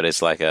 exactly. But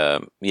it's like,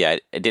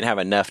 it didn't have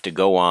enough to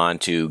go on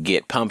to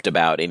get pumped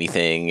about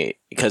anything.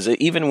 Because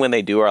even when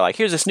they are like,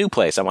 here's this new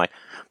place, I'm like,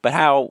 but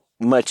how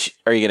much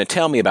are you going to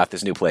tell me about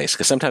this new place?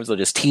 Because sometimes they'll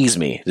just tease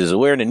me.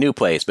 We're in a new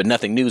place, but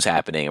nothing new's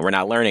happening, and we're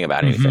not learning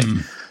about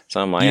anything.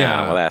 So I'm like,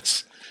 well,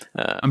 that's...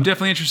 I'm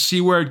definitely interested to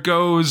see where it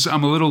goes.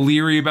 I'm a little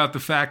leery about the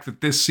fact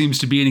that this seems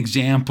to be an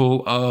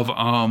example of,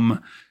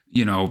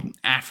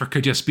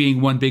 Africa just being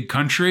one big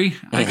country,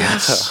 I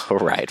guess.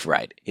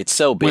 Right. It's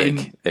so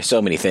big. There's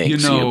so many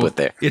things you put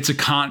there. It's a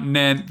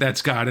continent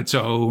that's got its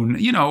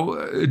own,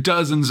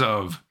 dozens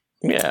of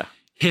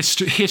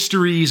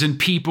histories and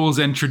peoples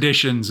and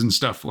traditions and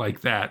stuff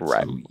like that.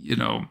 Right.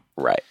 So,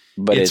 right.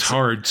 But it's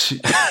hard.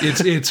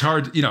 It's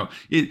hard.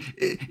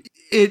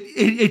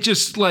 It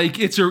just like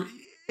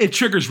it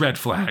triggers red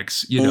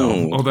flags,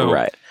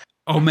 although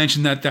I'll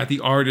mention that the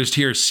artist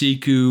here,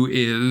 Siku,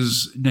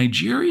 is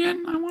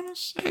Nigerian, I want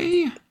to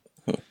say.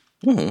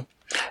 Mm-hmm.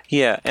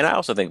 Yeah, and I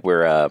also think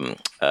we're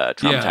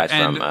traumatized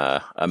from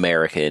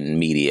American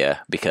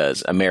media,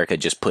 because America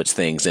just puts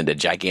things into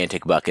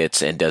gigantic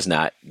buckets and does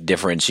not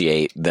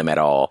differentiate them at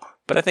all.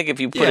 But I think if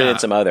you put it in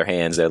some other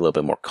hands that are a little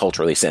bit more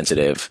culturally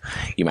sensitive,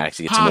 you might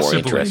actually get some more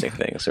interesting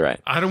things, right?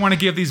 I don't want to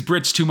give these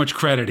Brits too much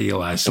credit,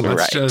 Eli. So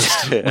let's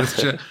just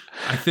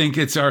I think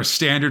it's our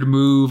standard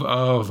move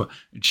of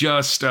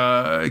just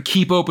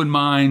keep open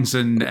minds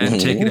and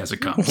take it as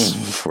it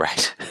comes.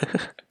 Right.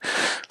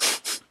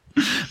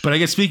 But I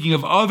guess speaking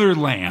of other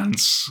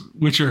lands,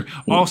 which are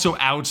also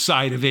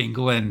outside of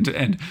England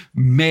and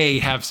may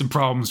have some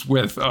problems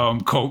with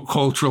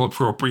cultural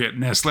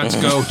appropriateness, let's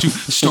go to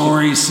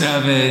Story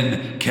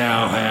 7,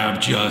 Calhab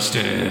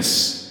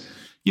Justice.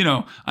 You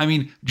know, I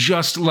mean,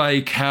 just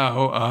like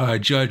how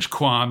Judge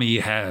Kwame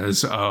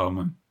has,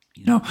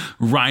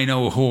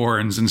 rhino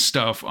horns and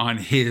stuff on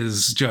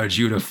his judge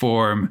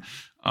uniform,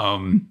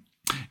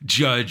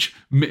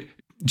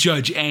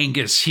 Judge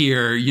Angus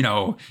here,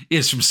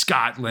 is from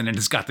Scotland and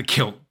has got the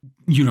kilt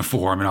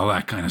uniform and all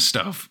that kind of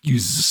stuff.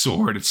 Uses a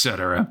sword,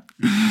 etc.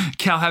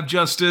 Calhab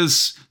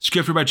Justice,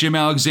 script by Jim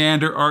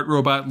Alexander, art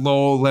robot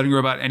Lowell, lettering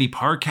robot Annie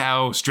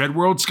Parkhouse,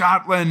 Dreadworld,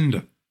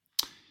 Scotland.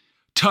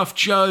 Tough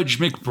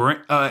Judge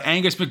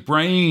Angus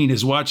McBrain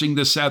is watching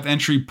the South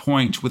Entry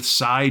Point with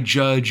side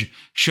Judge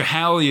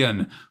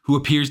Shahalian, who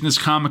appears in this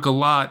comic a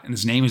lot, and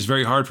his name is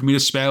very hard for me to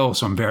spell,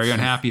 so I'm very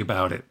unhappy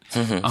about it.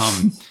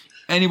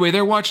 Anyway,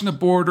 they're watching the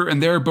border,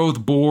 and they're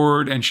both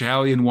bored. And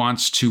Shahalian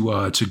wants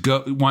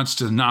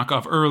to knock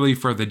off early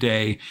for the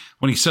day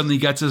when he suddenly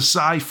gets a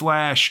sci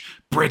flash.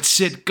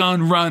 Britsit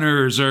gun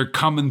runners are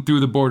coming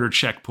through the border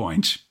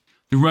checkpoint.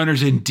 The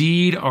runners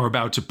indeed are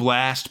about to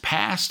blast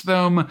past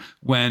them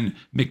when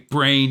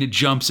McBrain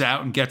jumps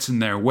out and gets in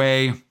their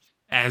way.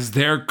 As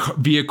their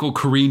vehicle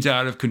careens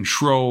out of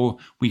control,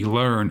 we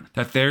learn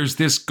that there's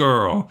this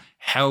girl,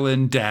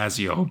 Helen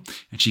Daziel,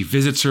 and she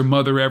visits her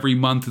mother every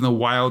month in the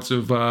wilds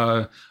of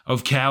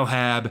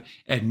Calhab,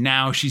 and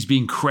now she's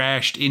being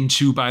crashed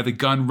into by the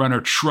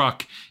gunrunner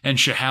truck, and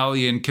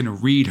Shahalian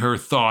can read her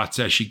thoughts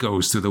as she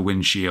goes through the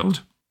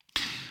windshield.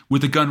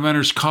 With the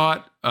gunrunners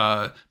caught,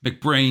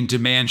 McBrain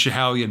demands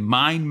Shahalian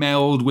mind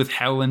meld with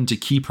Helen to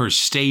keep her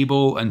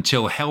stable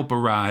until help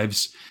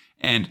arrives.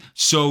 And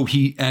so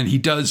he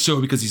does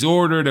so because he's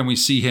ordered, and we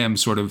see him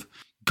sort of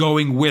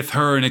going with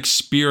her and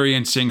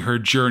experiencing her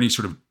journey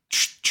sort of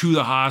to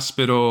the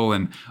hospital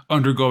and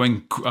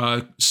undergoing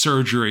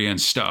surgery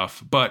and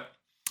stuff. But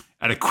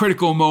at a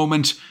critical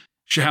moment,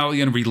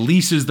 Shahalian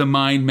releases the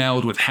mind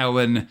meld with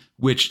Helen,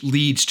 which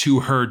leads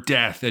to her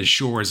death as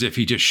sure as if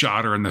he just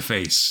shot her in the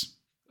face.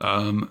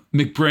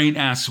 McBrain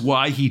asks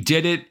why he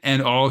did it,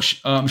 and all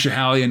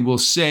Shahalian will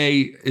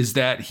say is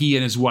that he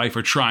and his wife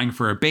are trying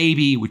for a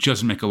baby, which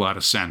doesn't make a lot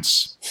of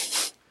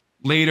sense.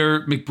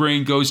 Later,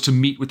 McBrain goes to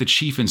meet with the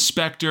chief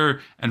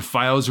inspector and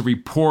files a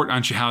report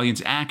on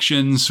Shahalian's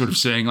actions, sort of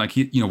saying like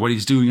what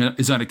he's doing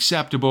is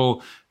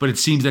unacceptable. But it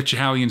seems that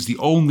Shahalian's the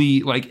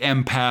only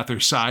empath or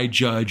side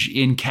judge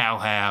in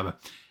Calhab.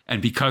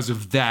 And because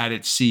of that,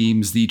 it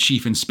seems the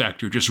chief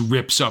inspector just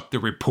rips up the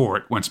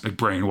report once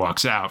McBrain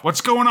walks out.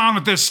 What's going on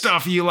with this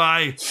stuff,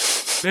 Eli?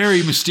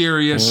 Very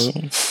mysterious.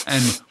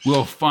 And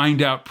we'll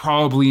find out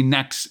probably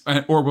next,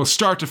 or we'll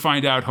start to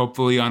find out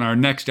hopefully on our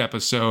next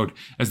episode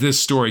as this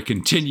story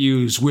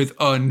continues with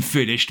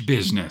unfinished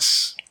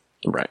business.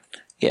 Right.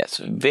 Yes,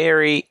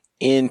 very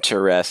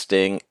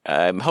interesting.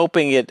 I'm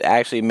hoping it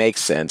actually makes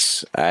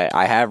sense.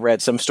 I have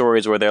read some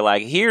stories where they're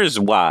like, here's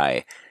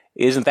why.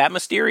 Isn't that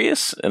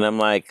mysterious? And I'm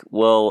like,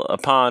 well,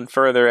 upon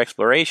further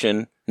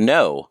exploration,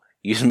 no,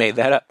 you just made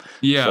that up.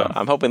 Yeah. So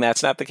I'm hoping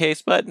that's not the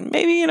case, but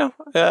maybe,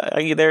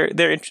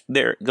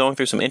 they're going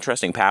through some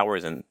interesting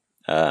powers and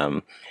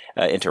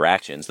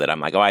interactions that I'm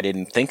like, oh, I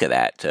didn't think of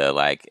that.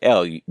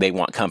 They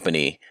want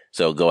company,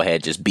 so go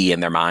ahead, just be in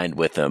their mind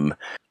with them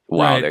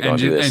while they're going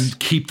through this. And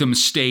keep them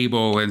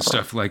stable and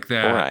stuff like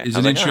that. Right. Is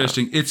an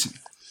interesting. It's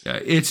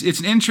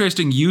an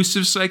interesting use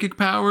of psychic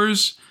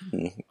powers.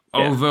 Yeah.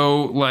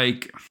 Although,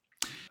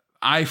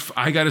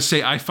 I gotta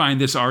say, I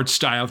find this art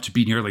style to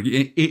be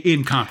nearly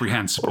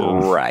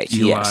incomprehensible. Right.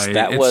 Eli. Yes,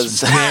 that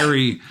was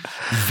very,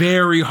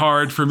 very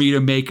hard for me to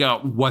make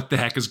out what the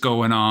heck is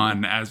going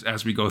on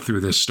as we go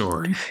through this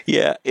story.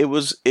 Yeah, it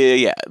was.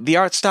 The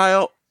art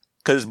style,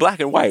 because it's black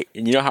and white,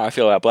 and you know how I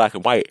feel about black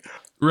and white.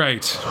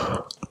 Right.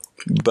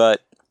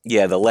 But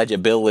yeah, the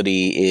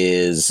legibility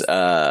is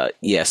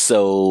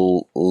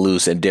so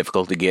loose and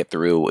difficult to get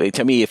through.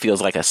 To me, it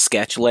feels like a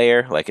sketch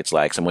layer, like it's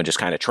like someone just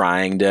kind of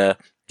trying to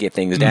get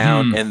things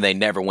down, and they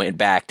never went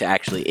back to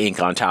actually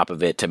ink on top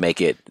of it to make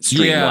it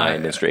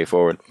streamlined and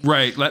straightforward.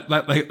 Right, like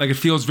it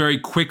feels very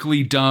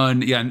quickly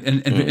done,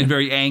 and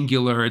very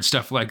angular and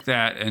stuff like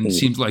that. And it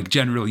seems like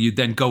generally you'd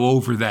then go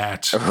over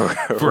that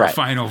for a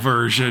final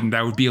version.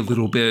 That would be a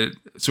little bit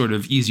sort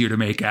of easier to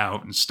make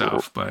out and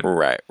stuff. But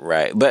right.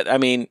 But I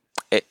mean,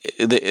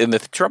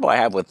 the trouble I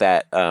have with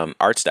that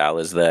art style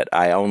is that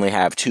I only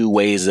have two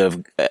ways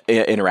of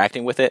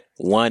interacting with it.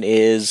 One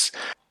is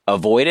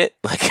avoid it.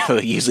 Like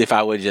usually if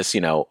I would just,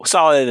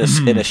 saw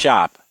it in a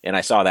shop and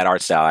I saw that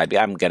art style,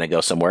 I'm going to go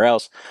somewhere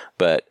else.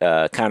 But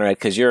Conrad,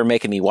 because you're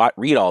making me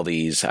read all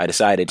these, I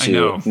decided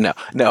to, no.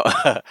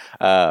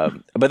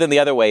 But then the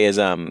other way is,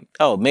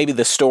 maybe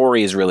the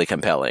story is really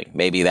compelling.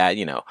 Maybe that,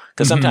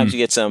 because sometimes you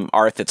get some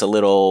art that's a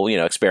little,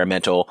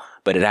 experimental,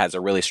 but it has a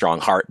really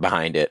strong heart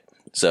behind it.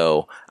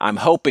 So I'm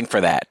hoping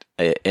for that.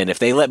 And if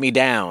they let me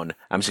down,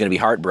 I'm just going to be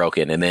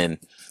heartbroken and then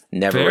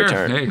never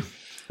return. Hey.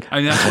 I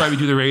mean, that's why we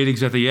do the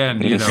ratings at the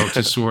end,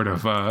 to sort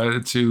of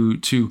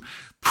to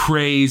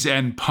praise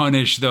and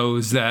punish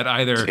those that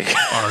either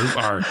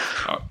are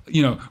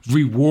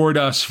reward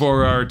us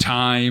for our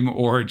time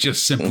or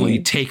just simply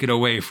take it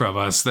away from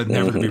us that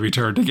never to be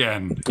returned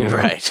again.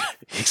 Right.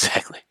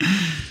 Exactly.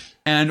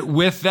 And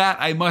with that,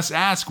 I must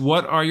ask,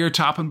 what are your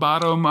top and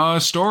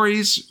bottom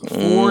stories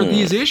for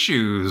these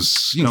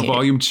issues?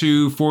 Volume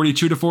 2,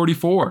 42 to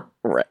 44.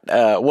 Right.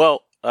 There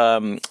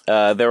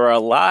are a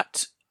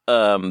lot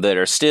that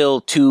are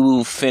still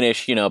to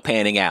finish,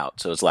 panning out.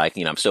 So it's like,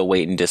 I'm still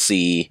waiting to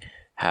see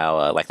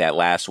how, like that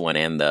last one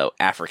and the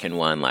African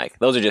one, like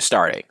those are just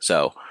starting.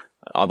 So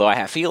although I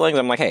have feelings,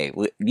 I'm like, hey,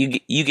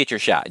 you get your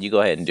shot. You go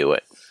ahead and do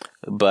it.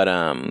 But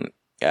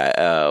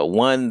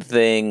one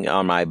thing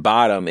on my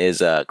bottom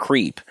is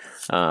Creep,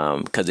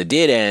 because it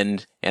did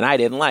end and I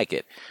didn't like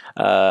it.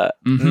 No,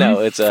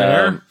 it's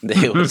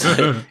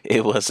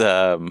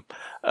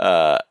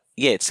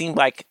it seemed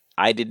like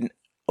I didn't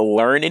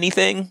learn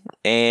anything,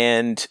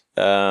 and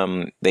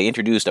they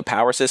introduced a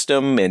power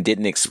system and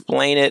didn't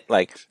explain it.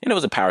 Like, and it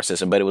was a power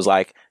system, but it was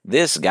like,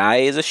 this guy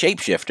is a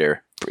shapeshifter.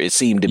 It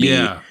seemed to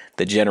be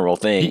the general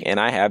thing, and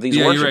I have these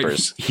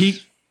worshipers.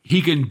 Right.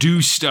 He can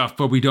do stuff,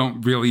 but we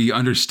don't really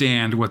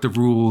understand what the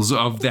rules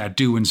of that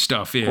doing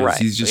stuff is. Right.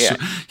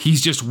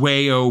 He's just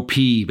way OP,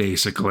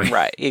 basically.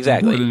 Right,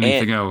 exactly. More than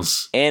anything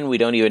else. And we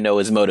don't even know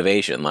his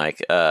motivation.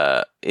 Like,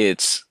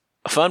 it's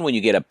fun when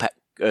you get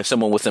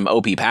someone with some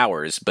OP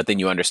powers, but then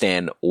you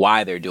understand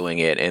why they're doing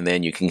it, and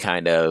then you can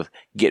kind of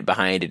get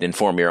behind it and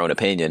form your own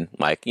opinion.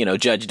 Like,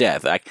 Judge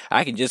Death.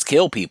 I can just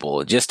kill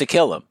people just to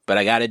kill them, but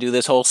I got to do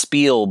this whole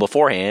spiel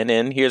beforehand,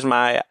 and here's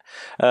my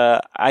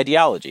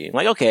ideology. I'm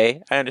like,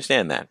 okay, I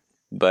understand that.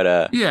 But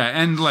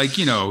and like,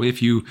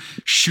 if you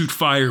shoot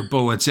fire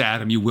bullets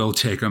at him, you will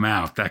take them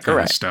out, that kind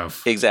of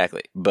stuff.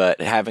 Exactly. But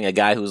having a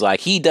guy who's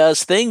like, he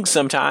does things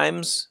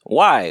sometimes.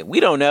 Why? We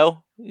don't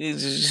know.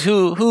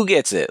 Who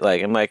gets it?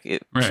 Like, I'm like,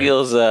 it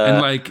feels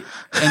and like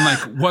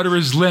what are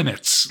his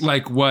limits?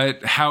 Like,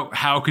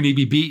 how can he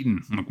be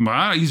beaten? Like,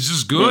 well, he's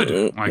just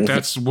good. Like,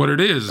 that's what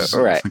it is.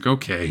 Right. It's like,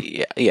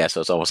 okay. Yeah.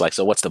 So it's almost like,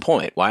 so what's the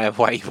point?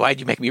 Why'd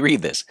you make me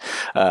read this?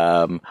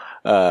 So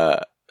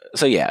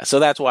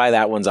that's why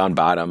that one's on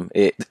bottom.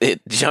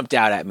 It jumped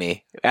out at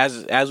me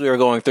as we were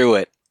going through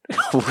it.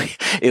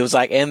 It was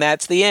like, and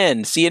that's the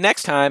end. See you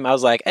next time. I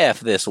was like,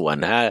 F this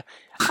one. I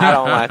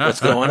don't like what's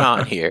going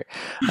on here.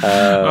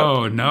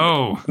 Oh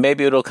no.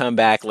 Maybe it'll come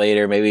back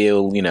later. Maybe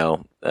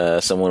it'll,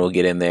 someone will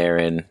get in there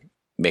and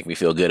make me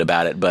feel good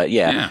about it. But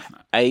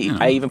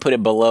I even put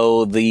it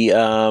below the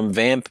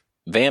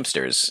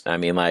Vampsters. I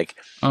mean, like,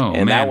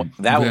 that one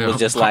was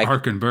just like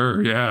Hark and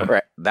Burr,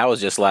 right. That was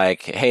just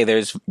like, hey,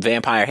 there's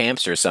vampire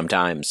hamsters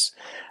sometimes.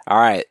 All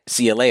right,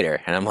 see you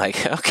later. And I'm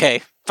like,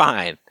 okay,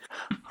 fine,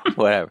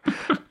 whatever.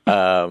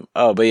 As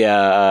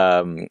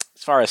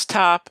far as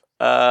top,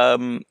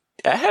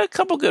 I had a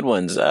couple good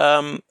ones.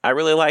 I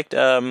really liked,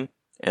 and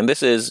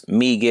this is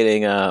me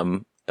getting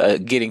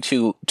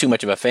too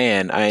much of a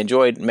fan. I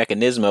enjoyed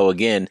Mechanismo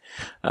again.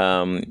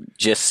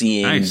 Just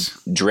seeing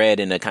Dredd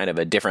in a kind of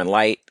a different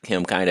light,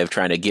 him kind of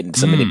trying to get into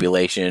some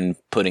manipulation,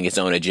 putting his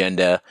own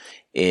agenda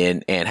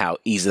in, and how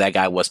easy that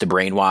guy was to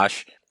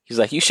brainwash. He's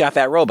like, you shot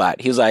that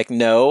robot. He was like,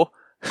 no,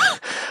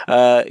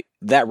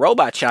 that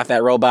robot shot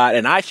that robot,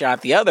 and I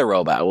shot the other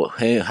robot. Well,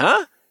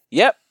 huh?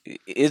 Yep.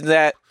 Isn't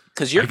that?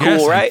 Because you're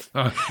cool, right?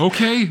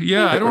 Okay,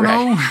 yeah, I don't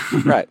know.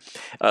 Right.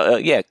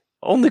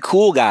 Only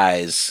cool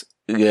guys,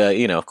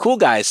 cool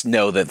guys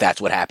know that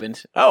that's what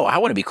happened. Oh, I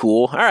want to be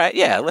cool. All right,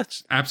 yeah,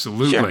 let's.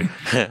 Absolutely.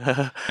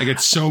 Sure. I get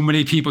so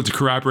many people to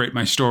corroborate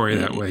my story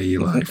that way,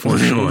 Eli, for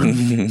sure.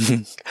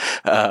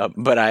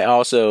 But I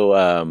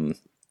also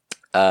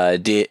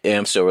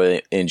am still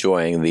really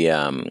enjoying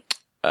the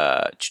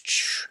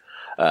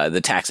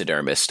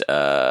taxidermist,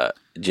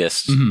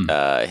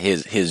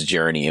 his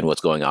journey and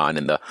what's going on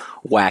in the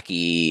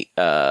wacky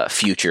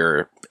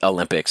future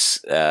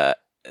Olympics.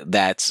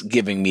 That's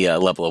giving me a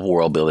level of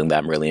world building that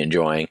I'm really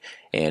enjoying,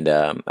 and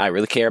I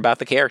really care about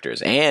the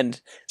characters and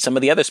some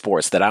of the other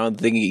sports that I don't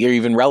think are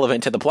even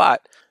relevant to the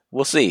plot.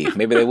 We'll see.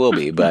 Maybe they will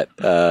be, but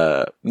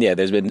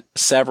there's been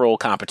several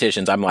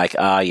competitions. I'm like,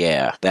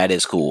 that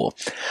is cool.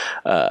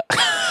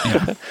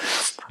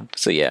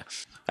 So yeah.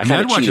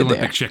 I'd watch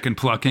Olympic chicken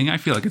plucking. I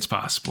feel like it's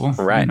possible.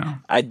 Right.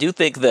 I do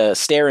think the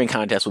staring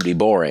contest would be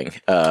boring.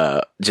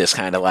 Just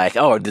kind of like,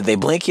 oh, did they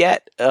blink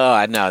yet?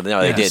 Oh, no,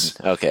 they didn't.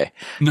 Okay.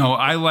 No,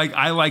 I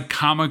like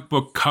comic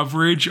book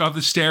coverage of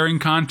the staring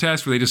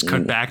contest where they just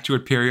cut back to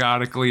it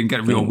periodically and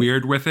get real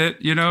weird with it,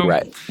 you know?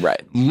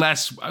 Right.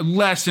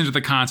 Less into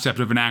the concept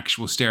of an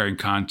actual staring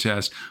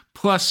contest.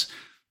 Plus,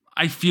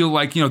 I feel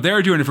like,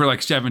 they're doing it for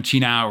like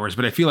 17 hours,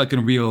 but I feel like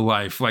in real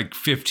life, like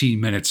 15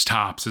 minutes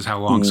tops is how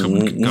long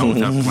someone can go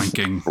without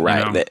blinking.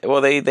 Right.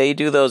 They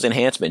do those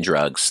enhancement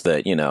drugs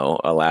that,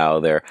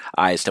 allow their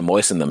eyes to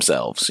moisten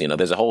themselves.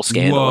 There's a whole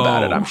scandal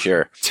about it, I'm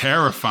sure.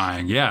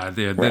 Terrifying. Yeah.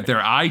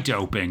 They're eye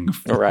doping.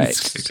 Right.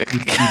 It's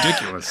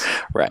ridiculous.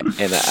 Right.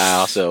 And I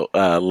also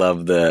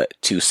love the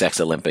two sex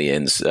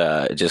Olympians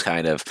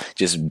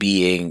just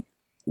being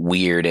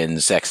weird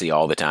and sexy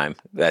all the time.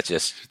 That's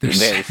just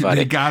very funny.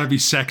 They gotta be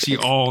sexy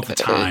all the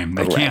time.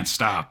 They can't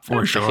stop,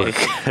 for sure.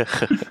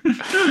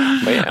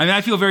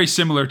 I feel very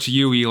similar to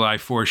you, Eli,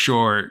 for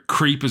sure.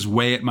 Creep is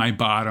way at my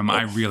bottom.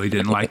 I really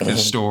didn't like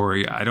this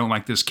story. I don't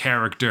like this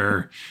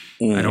character.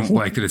 I don't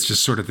like that it's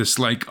just sort of this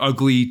like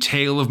ugly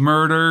tale of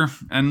murder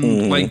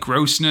and like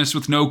grossness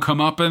with no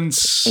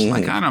comeuppance.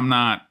 Like I'm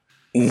not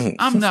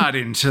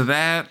into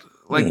that.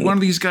 Like one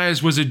of these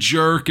guys was a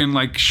jerk and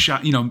like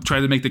shot, tried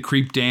to make the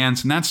creep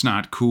dance, and that's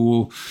not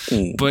cool.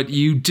 But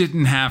you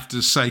didn't have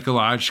to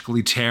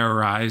psychologically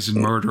terrorize and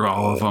murder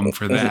all of them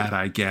for that,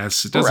 I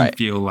guess. It doesn't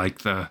feel like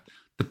the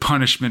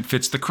punishment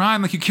fits the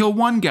crime. Like you kill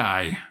one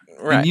guy.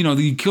 Right. And,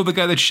 you kill the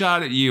guy that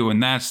shot at you,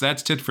 and that's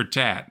tit for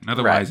tat. And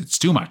otherwise, it's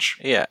too much.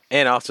 Yeah.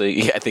 And also,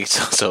 I think it's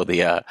also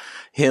the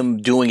him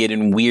doing it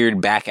in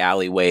weird back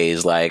alley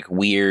ways, like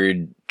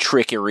weird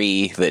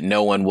trickery that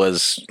no one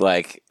was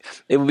like.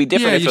 It would be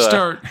different if you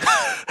start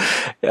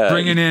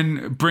bringing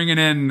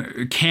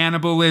in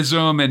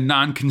cannibalism and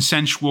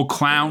non-consensual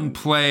clown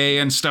play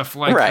and stuff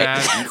like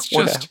that. It's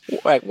just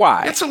like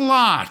why? It's a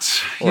lot,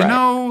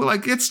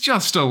 like it's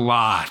just a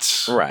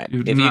lot. Right.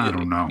 I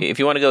don't know. If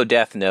you want to go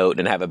Death Note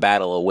and have a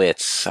battle of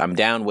wits, I'm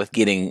down with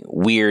getting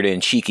weird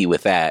and cheeky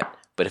with that.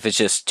 But if it's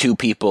just a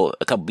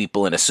couple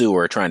people in a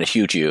sewer trying to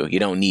shoot you, you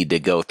don't need to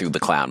go through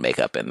the clown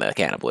makeup and the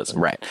cannibalism.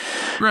 Right.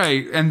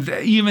 Right. And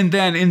even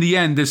then, in the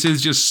end, this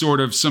is just sort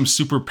of some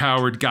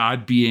superpowered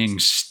god being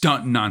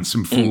stunting on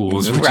some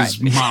fools, which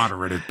is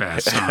moderate at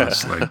best,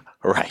 honestly.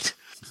 Right.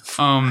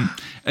 And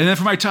then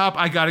for my top,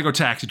 I got to go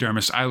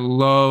Taxidermist. I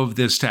love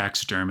this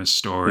Taxidermist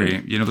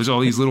story. There's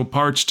all these little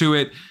parts to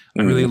it.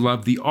 I really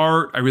love the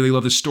art. I really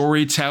love the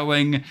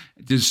storytelling.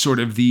 There's sort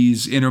of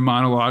these inner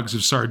monologues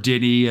of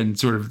Sardini and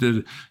sort of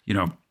the,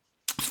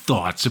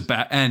 thoughts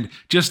about, and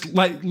just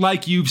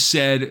like you've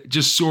said,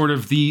 just sort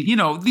of the,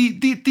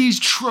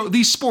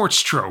 these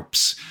sports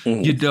tropes,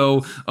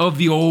 of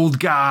the old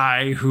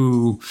guy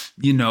who,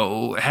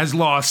 has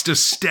lost a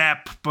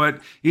step,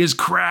 but is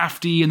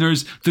crafty. And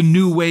there's the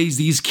new ways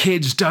these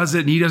kids does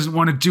it. And he doesn't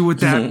want to do it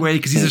that way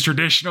because he's a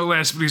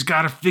traditionalist, but he's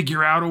got to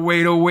figure out a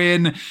way to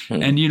win.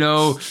 And,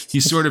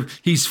 he's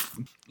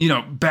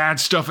bad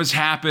stuff has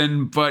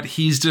happened, but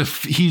he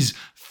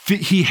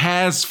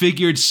has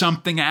figured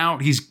something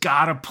out. He's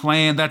got a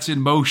plan that's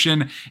in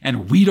motion,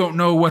 and we don't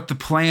know what the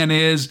plan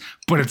is,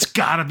 but it's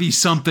got to be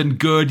something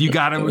good. You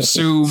got to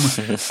assume.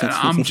 And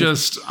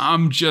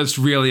I'm just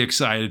really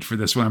excited for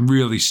this one. I'm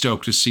really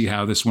stoked to see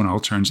how this one all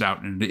turns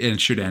out, and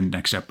it should end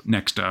next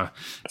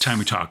time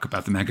we talk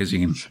about the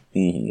magazine.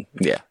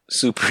 Yeah,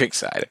 super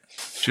excited.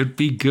 Should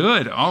be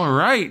good. All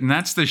right, and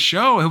that's the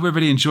show. I hope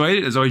everybody enjoyed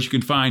it. As always, you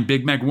can find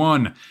Big Meg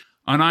 1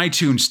 on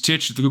iTunes,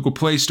 Stitch, the Google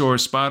Play Store,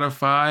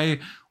 Spotify,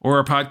 or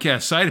our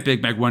podcast site at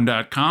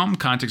bigmeg1.com.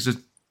 Contact us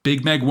at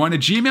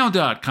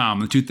bigmeg1@gmail.com.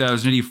 The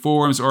 2080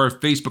 forums, or our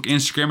Facebook,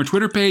 Instagram, or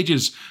Twitter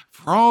pages.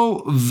 For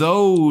all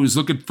those,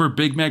 looking for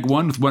Big Meg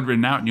 1 with one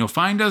written out, and you'll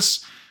find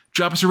us.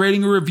 Drop us a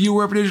rating or review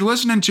wherever it is you're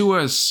listening to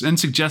us, and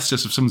suggest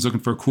us if someone's looking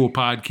for a cool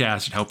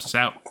podcast. It helps us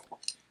out.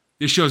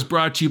 This show is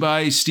brought to you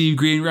by Steve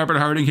Green, Robert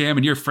Hardingham,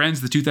 and your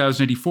friends, the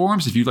 2080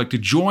 Forums. If you'd like to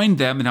join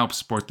them and help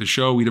support the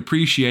show, we'd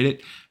appreciate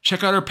it.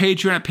 Check out our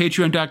Patreon at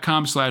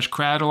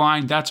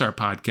patreon.com/Cradaline. That's our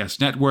podcast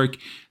network.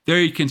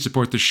 There you can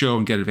support the show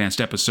and get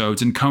advanced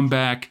episodes, and come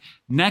back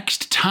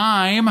next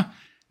time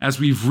as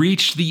we've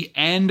reached the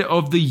end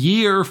of the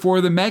year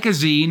for the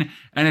magazine,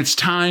 and it's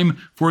time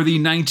for the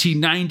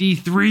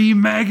 1993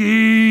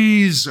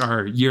 Maggies,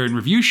 our year in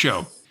review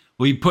show.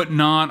 We'll be putting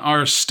on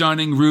our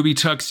stunning ruby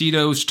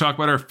tuxedos to talk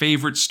about our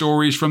favorite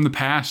stories from the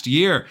past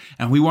year.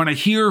 And we want to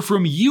hear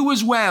from you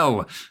as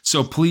well.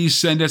 So please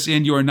send us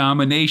in your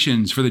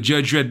nominations for the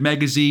Judge Dredd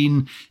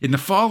magazine in the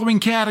following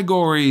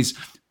categories: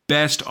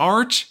 Best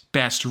Art,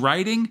 Best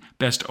Writing,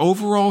 Best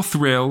Overall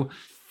Thrill,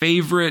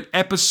 Favorite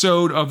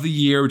Episode of the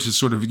Year, which is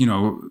sort of,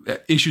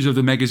 issues of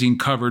the magazine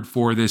covered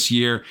for this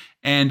year,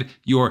 and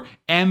your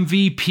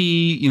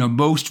MVP,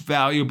 Most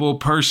Valuable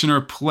Person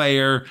or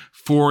Player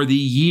for the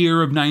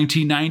year of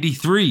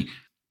 1993.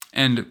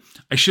 And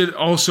I should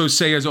also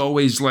say, as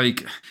always,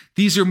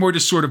 these are more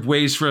just sort of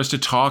ways for us to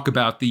talk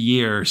about the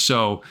year.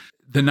 So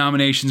The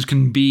nominations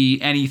can be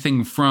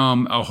anything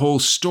from a whole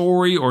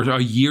story or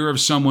a year of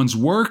someone's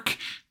work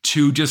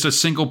to just a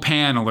single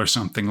panel or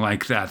something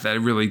like that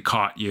really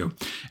caught you.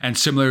 And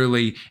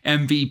similarly,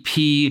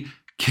 MVP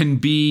can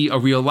be a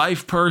real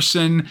life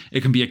person.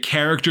 It can be a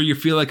character you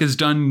feel like has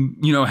done,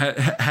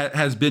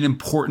 has been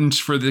important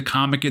for the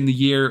comic in the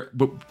year,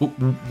 but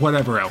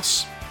whatever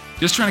else.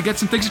 Just trying to get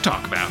some things to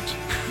talk about.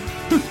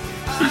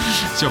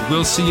 So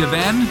we'll see you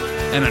then.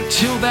 And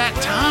until that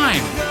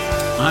time,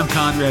 I'm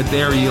Conrad,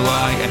 there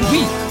Eli, and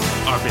we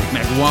are Big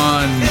Mac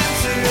 1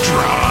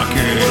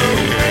 Rocket.